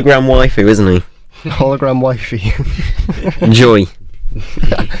little hologram waifu, isn't he? Hologram wifey. Joy.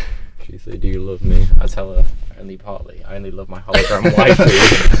 She said, "Do you love me?" I tell her, only partly. I only love my hologram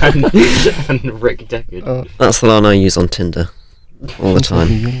waifu and Rick Deckard. That's the line I use on Tinder all the time.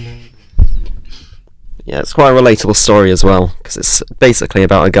 Yeah, it's quite a relatable story as well, because it's basically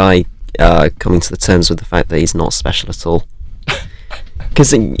about a guy coming to the terms with the fact that he's not special at all.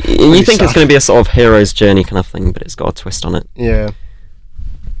 Because you think it's going to be a sort of hero's journey kind of thing, but it's got a twist on it. Yeah.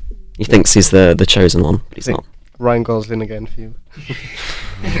 He thinks he's the chosen one, but he's Think- not. Ryan Gosling again for you.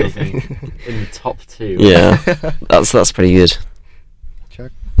 in the top 2. Yeah, that's pretty good.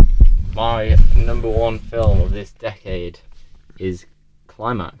 Chuck? My number 1 film of this decade is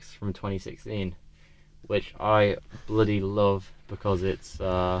Climax from 2016, which I bloody love because it's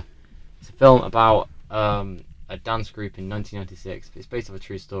a film about a dance group in 1996. It's based off a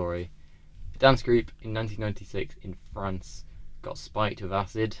true story. The dance group in 1996 in France got spiked with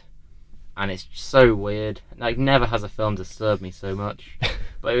acid, and it's so weird. Like, never has a film disturbed me so much.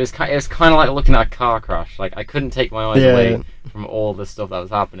 But it was kind of like looking at a car crash. Like, I couldn't take my eyes away from all the stuff that was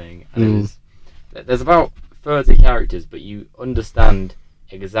happening. And there's about 30 characters, but you understand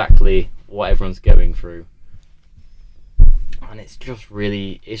exactly what everyone's going through. And it's just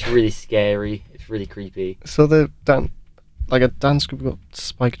really scary. It's really creepy. So a dance group got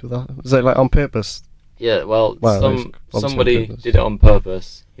spiked with that. Was it like on purpose? Yeah, well, Well, somebody did it on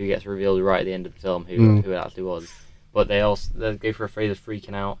purpose, who gets revealed right at the end of the film who it actually was. But they go through a phase of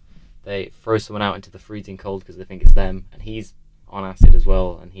freaking out. They throw someone out into the freezing cold because they think it's them, and he's on acid as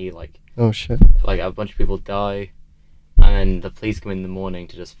well, and he Oh shit. like a bunch of people die, and then the police come in the morning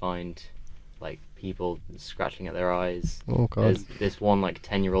to just find like people scratching at their eyes. Oh god. There's this one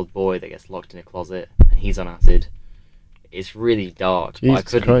 10-year-old boy that gets locked in a closet, and he's on acid. It's really dark. But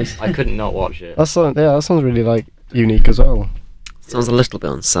Jesus I couldn't not watch it. That sounds really unique as well. Sounds a little bit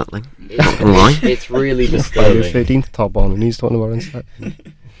unsettling. It's, gonna lie. it's really Like the disturbing. 13th top on, and he's talking about inside.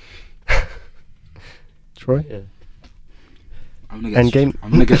 Troy. Yeah. I'm gonna get Endgame?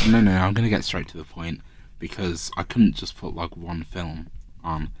 I'm gonna get straight to the point because I couldn't just put one film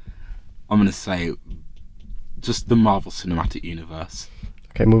on. I'm gonna say just the Marvel Cinematic Universe.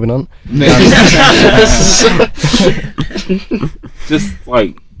 Okay, moving on. Just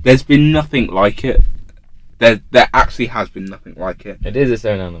there's been nothing like it. There actually has been nothing like it. It is its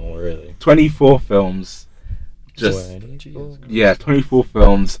own animal, really. 24 films. Just 24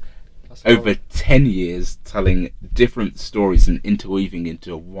 films over 10 years telling different stories and interweaving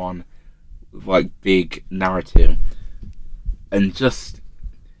into one big narrative, and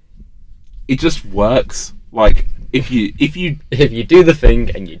it just works. If you do the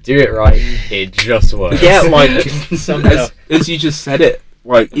thing and you do it right, it just works. yeah, as you just said it,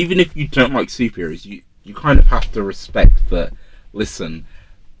 even if you don't like superheroes, you kind of have to respect that. Listen,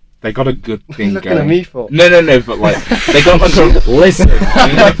 they got a good thing looking going. at me for? No, but they got Listen,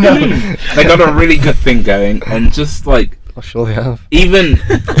 they got a really good thing going, and just I surely have. even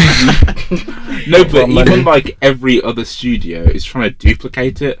no, but Well, even every other studio is trying to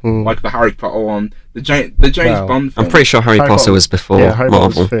duplicate it, like the Harry Potter one, the James Wow. Bond film. I'm pretty sure Harry Potter was before Yeah, Harry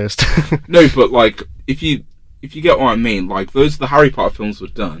Marvel. Potter's first. No, but if you get what I mean, those the Harry Potter films were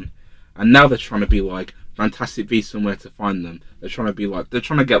done, and now they're trying to be Fantastic Beasts and Where to Find Them. They're trying to be they're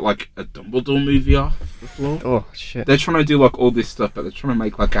trying to get a Dumbledore movie off the floor. Oh shit. They're trying to do all this stuff, but they're trying to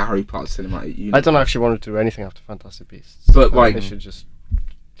make a Harry Potter cinematic universe. I don't actually want to do anything after Fantastic Beasts. But, they should just.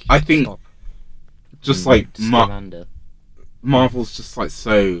 I think stop. just Scamander. Marvel's just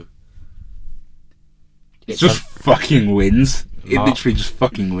so. It It's just fucking wins. It Mar- literally just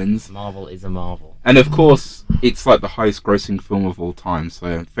fucking wins. Marvel is a marvel. And of course, it's the highest grossing film of all time, so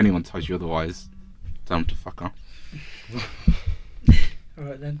if anyone tells you otherwise, tell them to fuck off.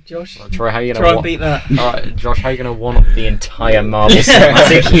 Alright then, Josh. Well, Troy, how are you Try gonna and beat that. Alright, Josh, how are you gonna one up the entire Marvel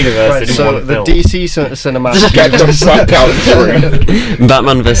Cinematic Universe Right, in so one the film? DC cinematic. Get the fuck out through.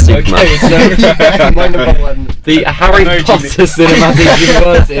 Batman vs Superman. Okay, so My number one. the Harry Emoji Potter Cinematic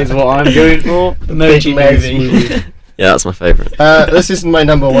Universe is what I'm going for. Emoji Les movie. Yeah, that's my favourite. This isn't my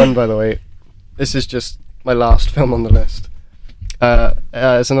number one, by the way. This is just my last film on the list.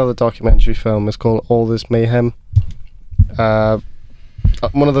 It's another documentary film. It's called All This Mayhem.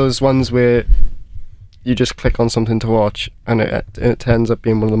 One of those ones where you just click on something to watch, and it ends up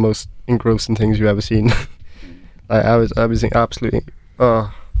being one of the most engrossing things you've ever seen. I was absolutely.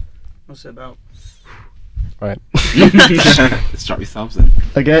 Oh, What's it about? right. Strap yourselves in.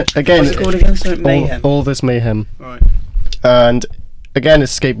 Again. What's it called again? Something Mayhem. All This Mayhem. Right. And again,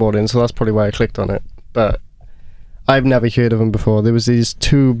 it's skateboarding, so that's probably why I clicked on it. But I've never heard of them before. There was these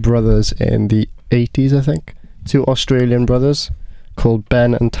two brothers in the 80s, I think. Two Australian brothers called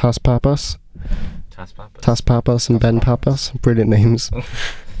Ben and Tas Papas. Tas Papas and Ben Papas. Brilliant names.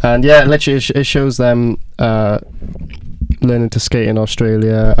 And yeah, literally it shows them learning to skate in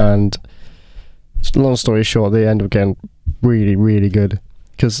Australia, and long story short, they end up getting really, really good.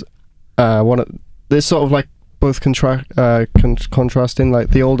 Because they're sort of both contrasting.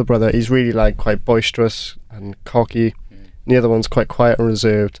 The older brother, he's really quite boisterous and cocky. And the other one's quite quiet and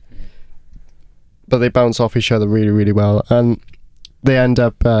reserved. But they bounce off each other really, really well. And they end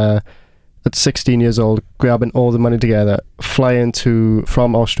up at 16 years old grabbing all the money together, flying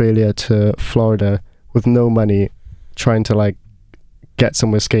from Australia to Florida with no money, trying to get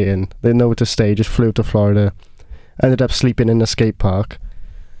somewhere skating. They didn't know where to stay, just flew to Florida, ended up sleeping in a skate park,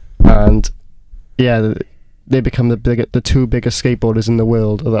 and they become the two biggest skateboarders in the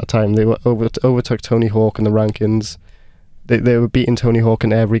world at that time. They were overtook Tony Hawk in the rankings. They were beating Tony Hawk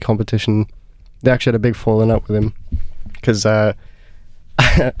in every competition. They actually had a big falling out with him because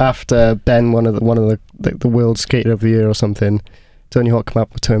after Ben won the World Skater of the Year or something, Tony Hawk came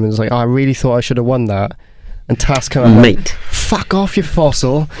up to him and was like, "Oh, I really thought I should have won that." And Taz came out, Mate. "Fuck off, you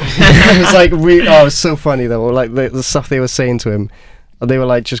fossil." It was like, it was so funny though. Like the stuff they were saying to him, they were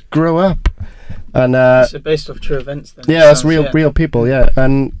like, "Just grow up." And so based off true events then? yeah, that's real people. Yeah,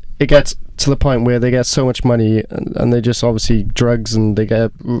 and it gets to the point where they get so much money and they just obviously drugs and they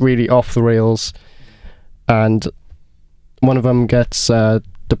get really off the rails. And one of them gets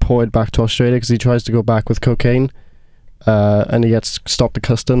deported back to Australia because he tries to go back with cocaine, and he gets stopped at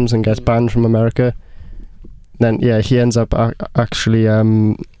customs and gets banned from America. Then he ends up actually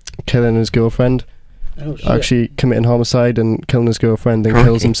killing his girlfriend. Oh, shit. Actually committing homicide and killing his girlfriend, then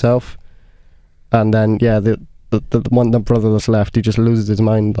kills himself. And then the brother that's left, he just loses his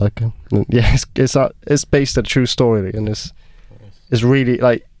mind. Like, it's based on a true story, and it's really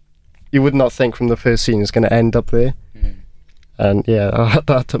like you would not think from the first scene it's going to end up there. And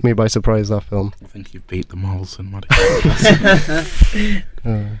that took me by surprise. That film. I think you've beat the Marvel Cinematic.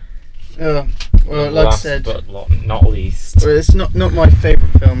 Well, like I Last said, but not least. well, it's not my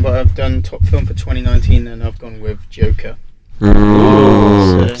favourite film, but I've done top film for 2019, and I've gone with Joker.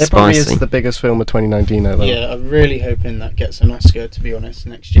 It probably Spicy. is the biggest film of 2019. I think. Yeah, I'm really hoping that gets an Oscar, to be honest,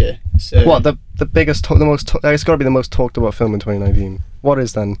 next year. So What the biggest, the most? It's got to be the most talked about film in 2019. What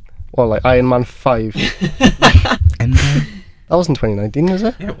is then? Well, like Iron Man 5. Endgame? That wasn't 2019, is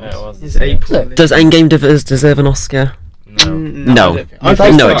it? Yeah, it Yeah, it was. was. It's April. Does Endgame deserve an Oscar? No. No. I don't think- I I thought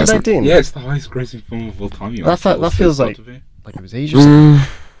think no, so. it doesn't. 2019. Yeah, it's the highest grossing film of all time. That feels like- Like it was ages. Mm,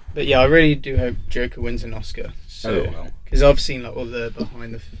 But yeah, I really do hope Joker wins an Oscar. Oh, So well. because I've seen like all the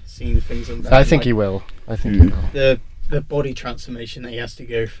behind the scene things on that. I think like, he will. I think he will. the body transformation that he has to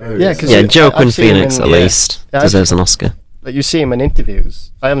go through. Yeah, is- 'cause yeah, you- Joker I've and seen him Phoenix in- at yeah. least Yeah, I've- deserves an Oscar. Like you see him in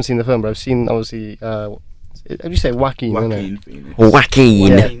interviews. I haven't seen the film, but I've seen obviously. How do you say Joaquin? Isn't it? Joaquin Phoenix.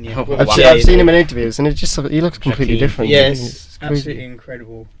 Wacky. Yeah. Well, I've seen him in interviews, and it just he looks completely Joaquin. different. Yeah, It's it's crazy. absolutely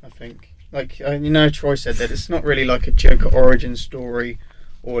incredible. I think, like Troy said that it's not really like a Joker origin story,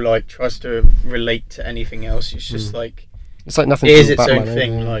 or like tries to relate to anything else. It's just like It's like nothing. it to is do with its own Batman,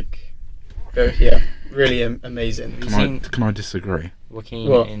 thing. isn't it? Like, but yeah, really amazing. Can I disagree? Joaquin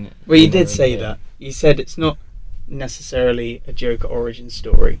Well, in. Well, you in did the- say that. You said it's not necessarily a Joker origin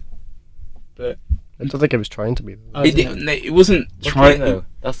story, but I don't think it was trying to be. I It, don't know. it wasn't Joaquin, trying. though,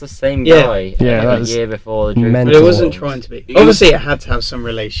 that's the same Yeah. guy. Yeah, like that a was year before the Joker. mental. But it wasn't Mental. trying to be. It was- Obviously, it had to have some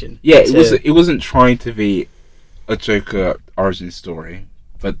relation. Yeah, it to- was. It wasn't trying to be a Joker origin story,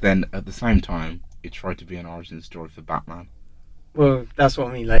 but then at the same time, it tried to be an origin story for Batman. Well, that's what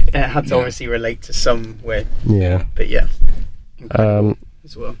I mean. Like, it had to Yeah. obviously relate to somewhere. Yeah. But yeah, incredible Um.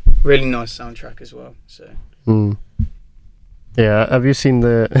 as well. Really nice soundtrack as well. So Hmm. Yeah. Have you seen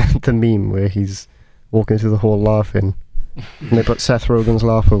the the meme where he's walking through the hall laughing, and they put Seth Rogen's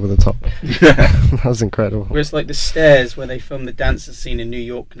laugh over the top? That was incredible. where it's like the stairs where they filmed the dancer scene in New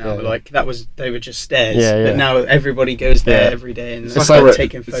York now. Yeah. Like they were just stairs. Yeah, yeah. But now everybody goes there Yeah. every day and It's it's like like a-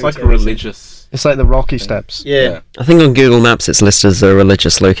 taking It's photos. like a religious. It's like the Rocky steps. Yeah. I think on Google Maps it's listed as a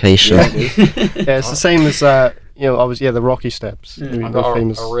religious location. Yeah, it is. Yeah, it's the same as obviously the Rocky steps. Mm. The I've got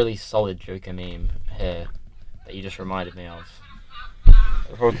famous. a really solid Joker meme here that you just reminded me of.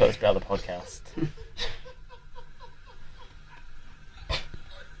 I'll probably cut this bit out of the podcast.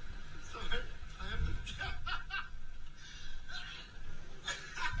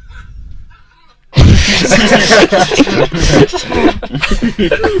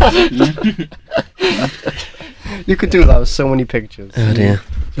 You could do that with so many pictures. Oh dear.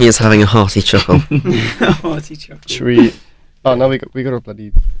 He is having a hearty chuckle. Hearty chuckle. Should we? Oh no, we got a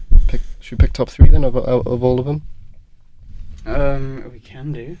bloody pick. Should we pick top 3 then of all of them? We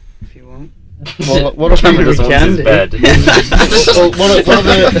can do if you want. What if Cameron we? doesn't want his bed. Well, what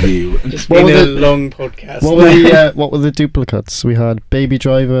are the? You. It's What been were a the- long podcast. What were the duplicates? We had Baby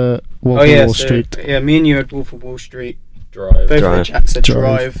Driver, Wolf of Wall Street, Yeah, me and you had Wolf of Wall Street. Drive. Both Drive. of the chats said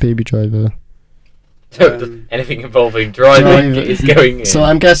Drive. Baby Driver. Anything involving driving Drive. is going in. So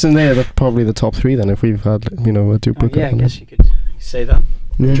I'm guessing they're probably the top 3 then. If we've had a Oh, duplicate. yeah, I on guess it. you could say that.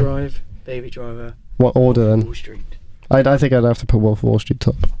 Yeah. Drive, Baby Driver, What order Wolf of then? Wall Street. I think I'd have to put Wolf of Wall Street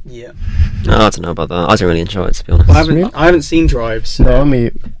top. Yeah. No, I don't know about that. I don't really enjoy it, to be honest. Really? I haven't seen Drive, so No,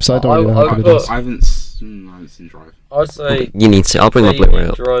 me. So I don't really know I how good put- it is. I haven't seen Drive. I'd say You need to. I'll bring my Baby Blu-ray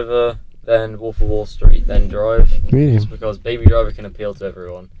up. Driver, then Wolf of Wall Street, then Drive. Really? Just because Baby Driver can appeal to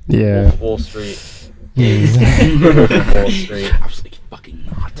everyone. Yeah. Wolf of Wall Street is Wolf of Wall Street. Absolutely fucking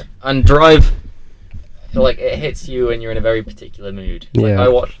not. And Drive So like it hits you when you're in a very particular mood. Like Yeah. I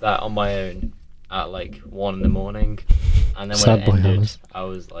watched that on my own at like 1 in the morning, and then when Sad it boy ended, hours. I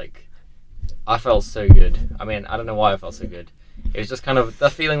was like, I felt so good. I mean, I don't know why I felt so good. It was just kind of the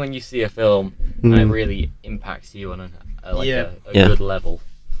feeling when you see a film and it really impacts you on a Yeah. Yeah. good level.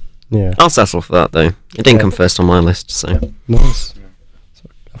 Yeah. I'll settle for that though. It didn't come first on my list, so. Nice. So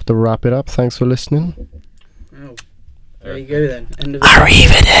I have to wrap it up. Thanks for listening. Oh, there you go then. End of the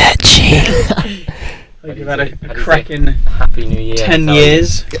Arrivederci. Hope you've had a How do you cracking Happy New Year. 10 Tell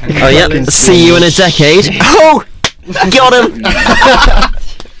years. Oh yeah, see you in a decade. Oh, got him.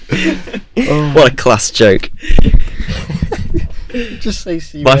 What a class joke. Just say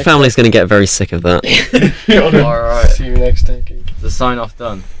see you My next family's going to get very sick of that. Alright, See you next decade. the sign off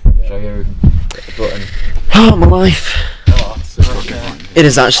done. Shall I go get the button? Oh, my life. It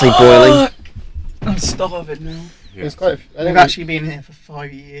is actually boiling. I'm starving now. It's quite. I We've think actually been here for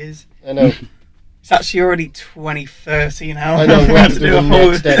 5 years. I know. It's actually already 2030 now. I know, We we have have to to do do a the whole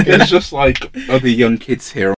next decade. There's just like other young kids here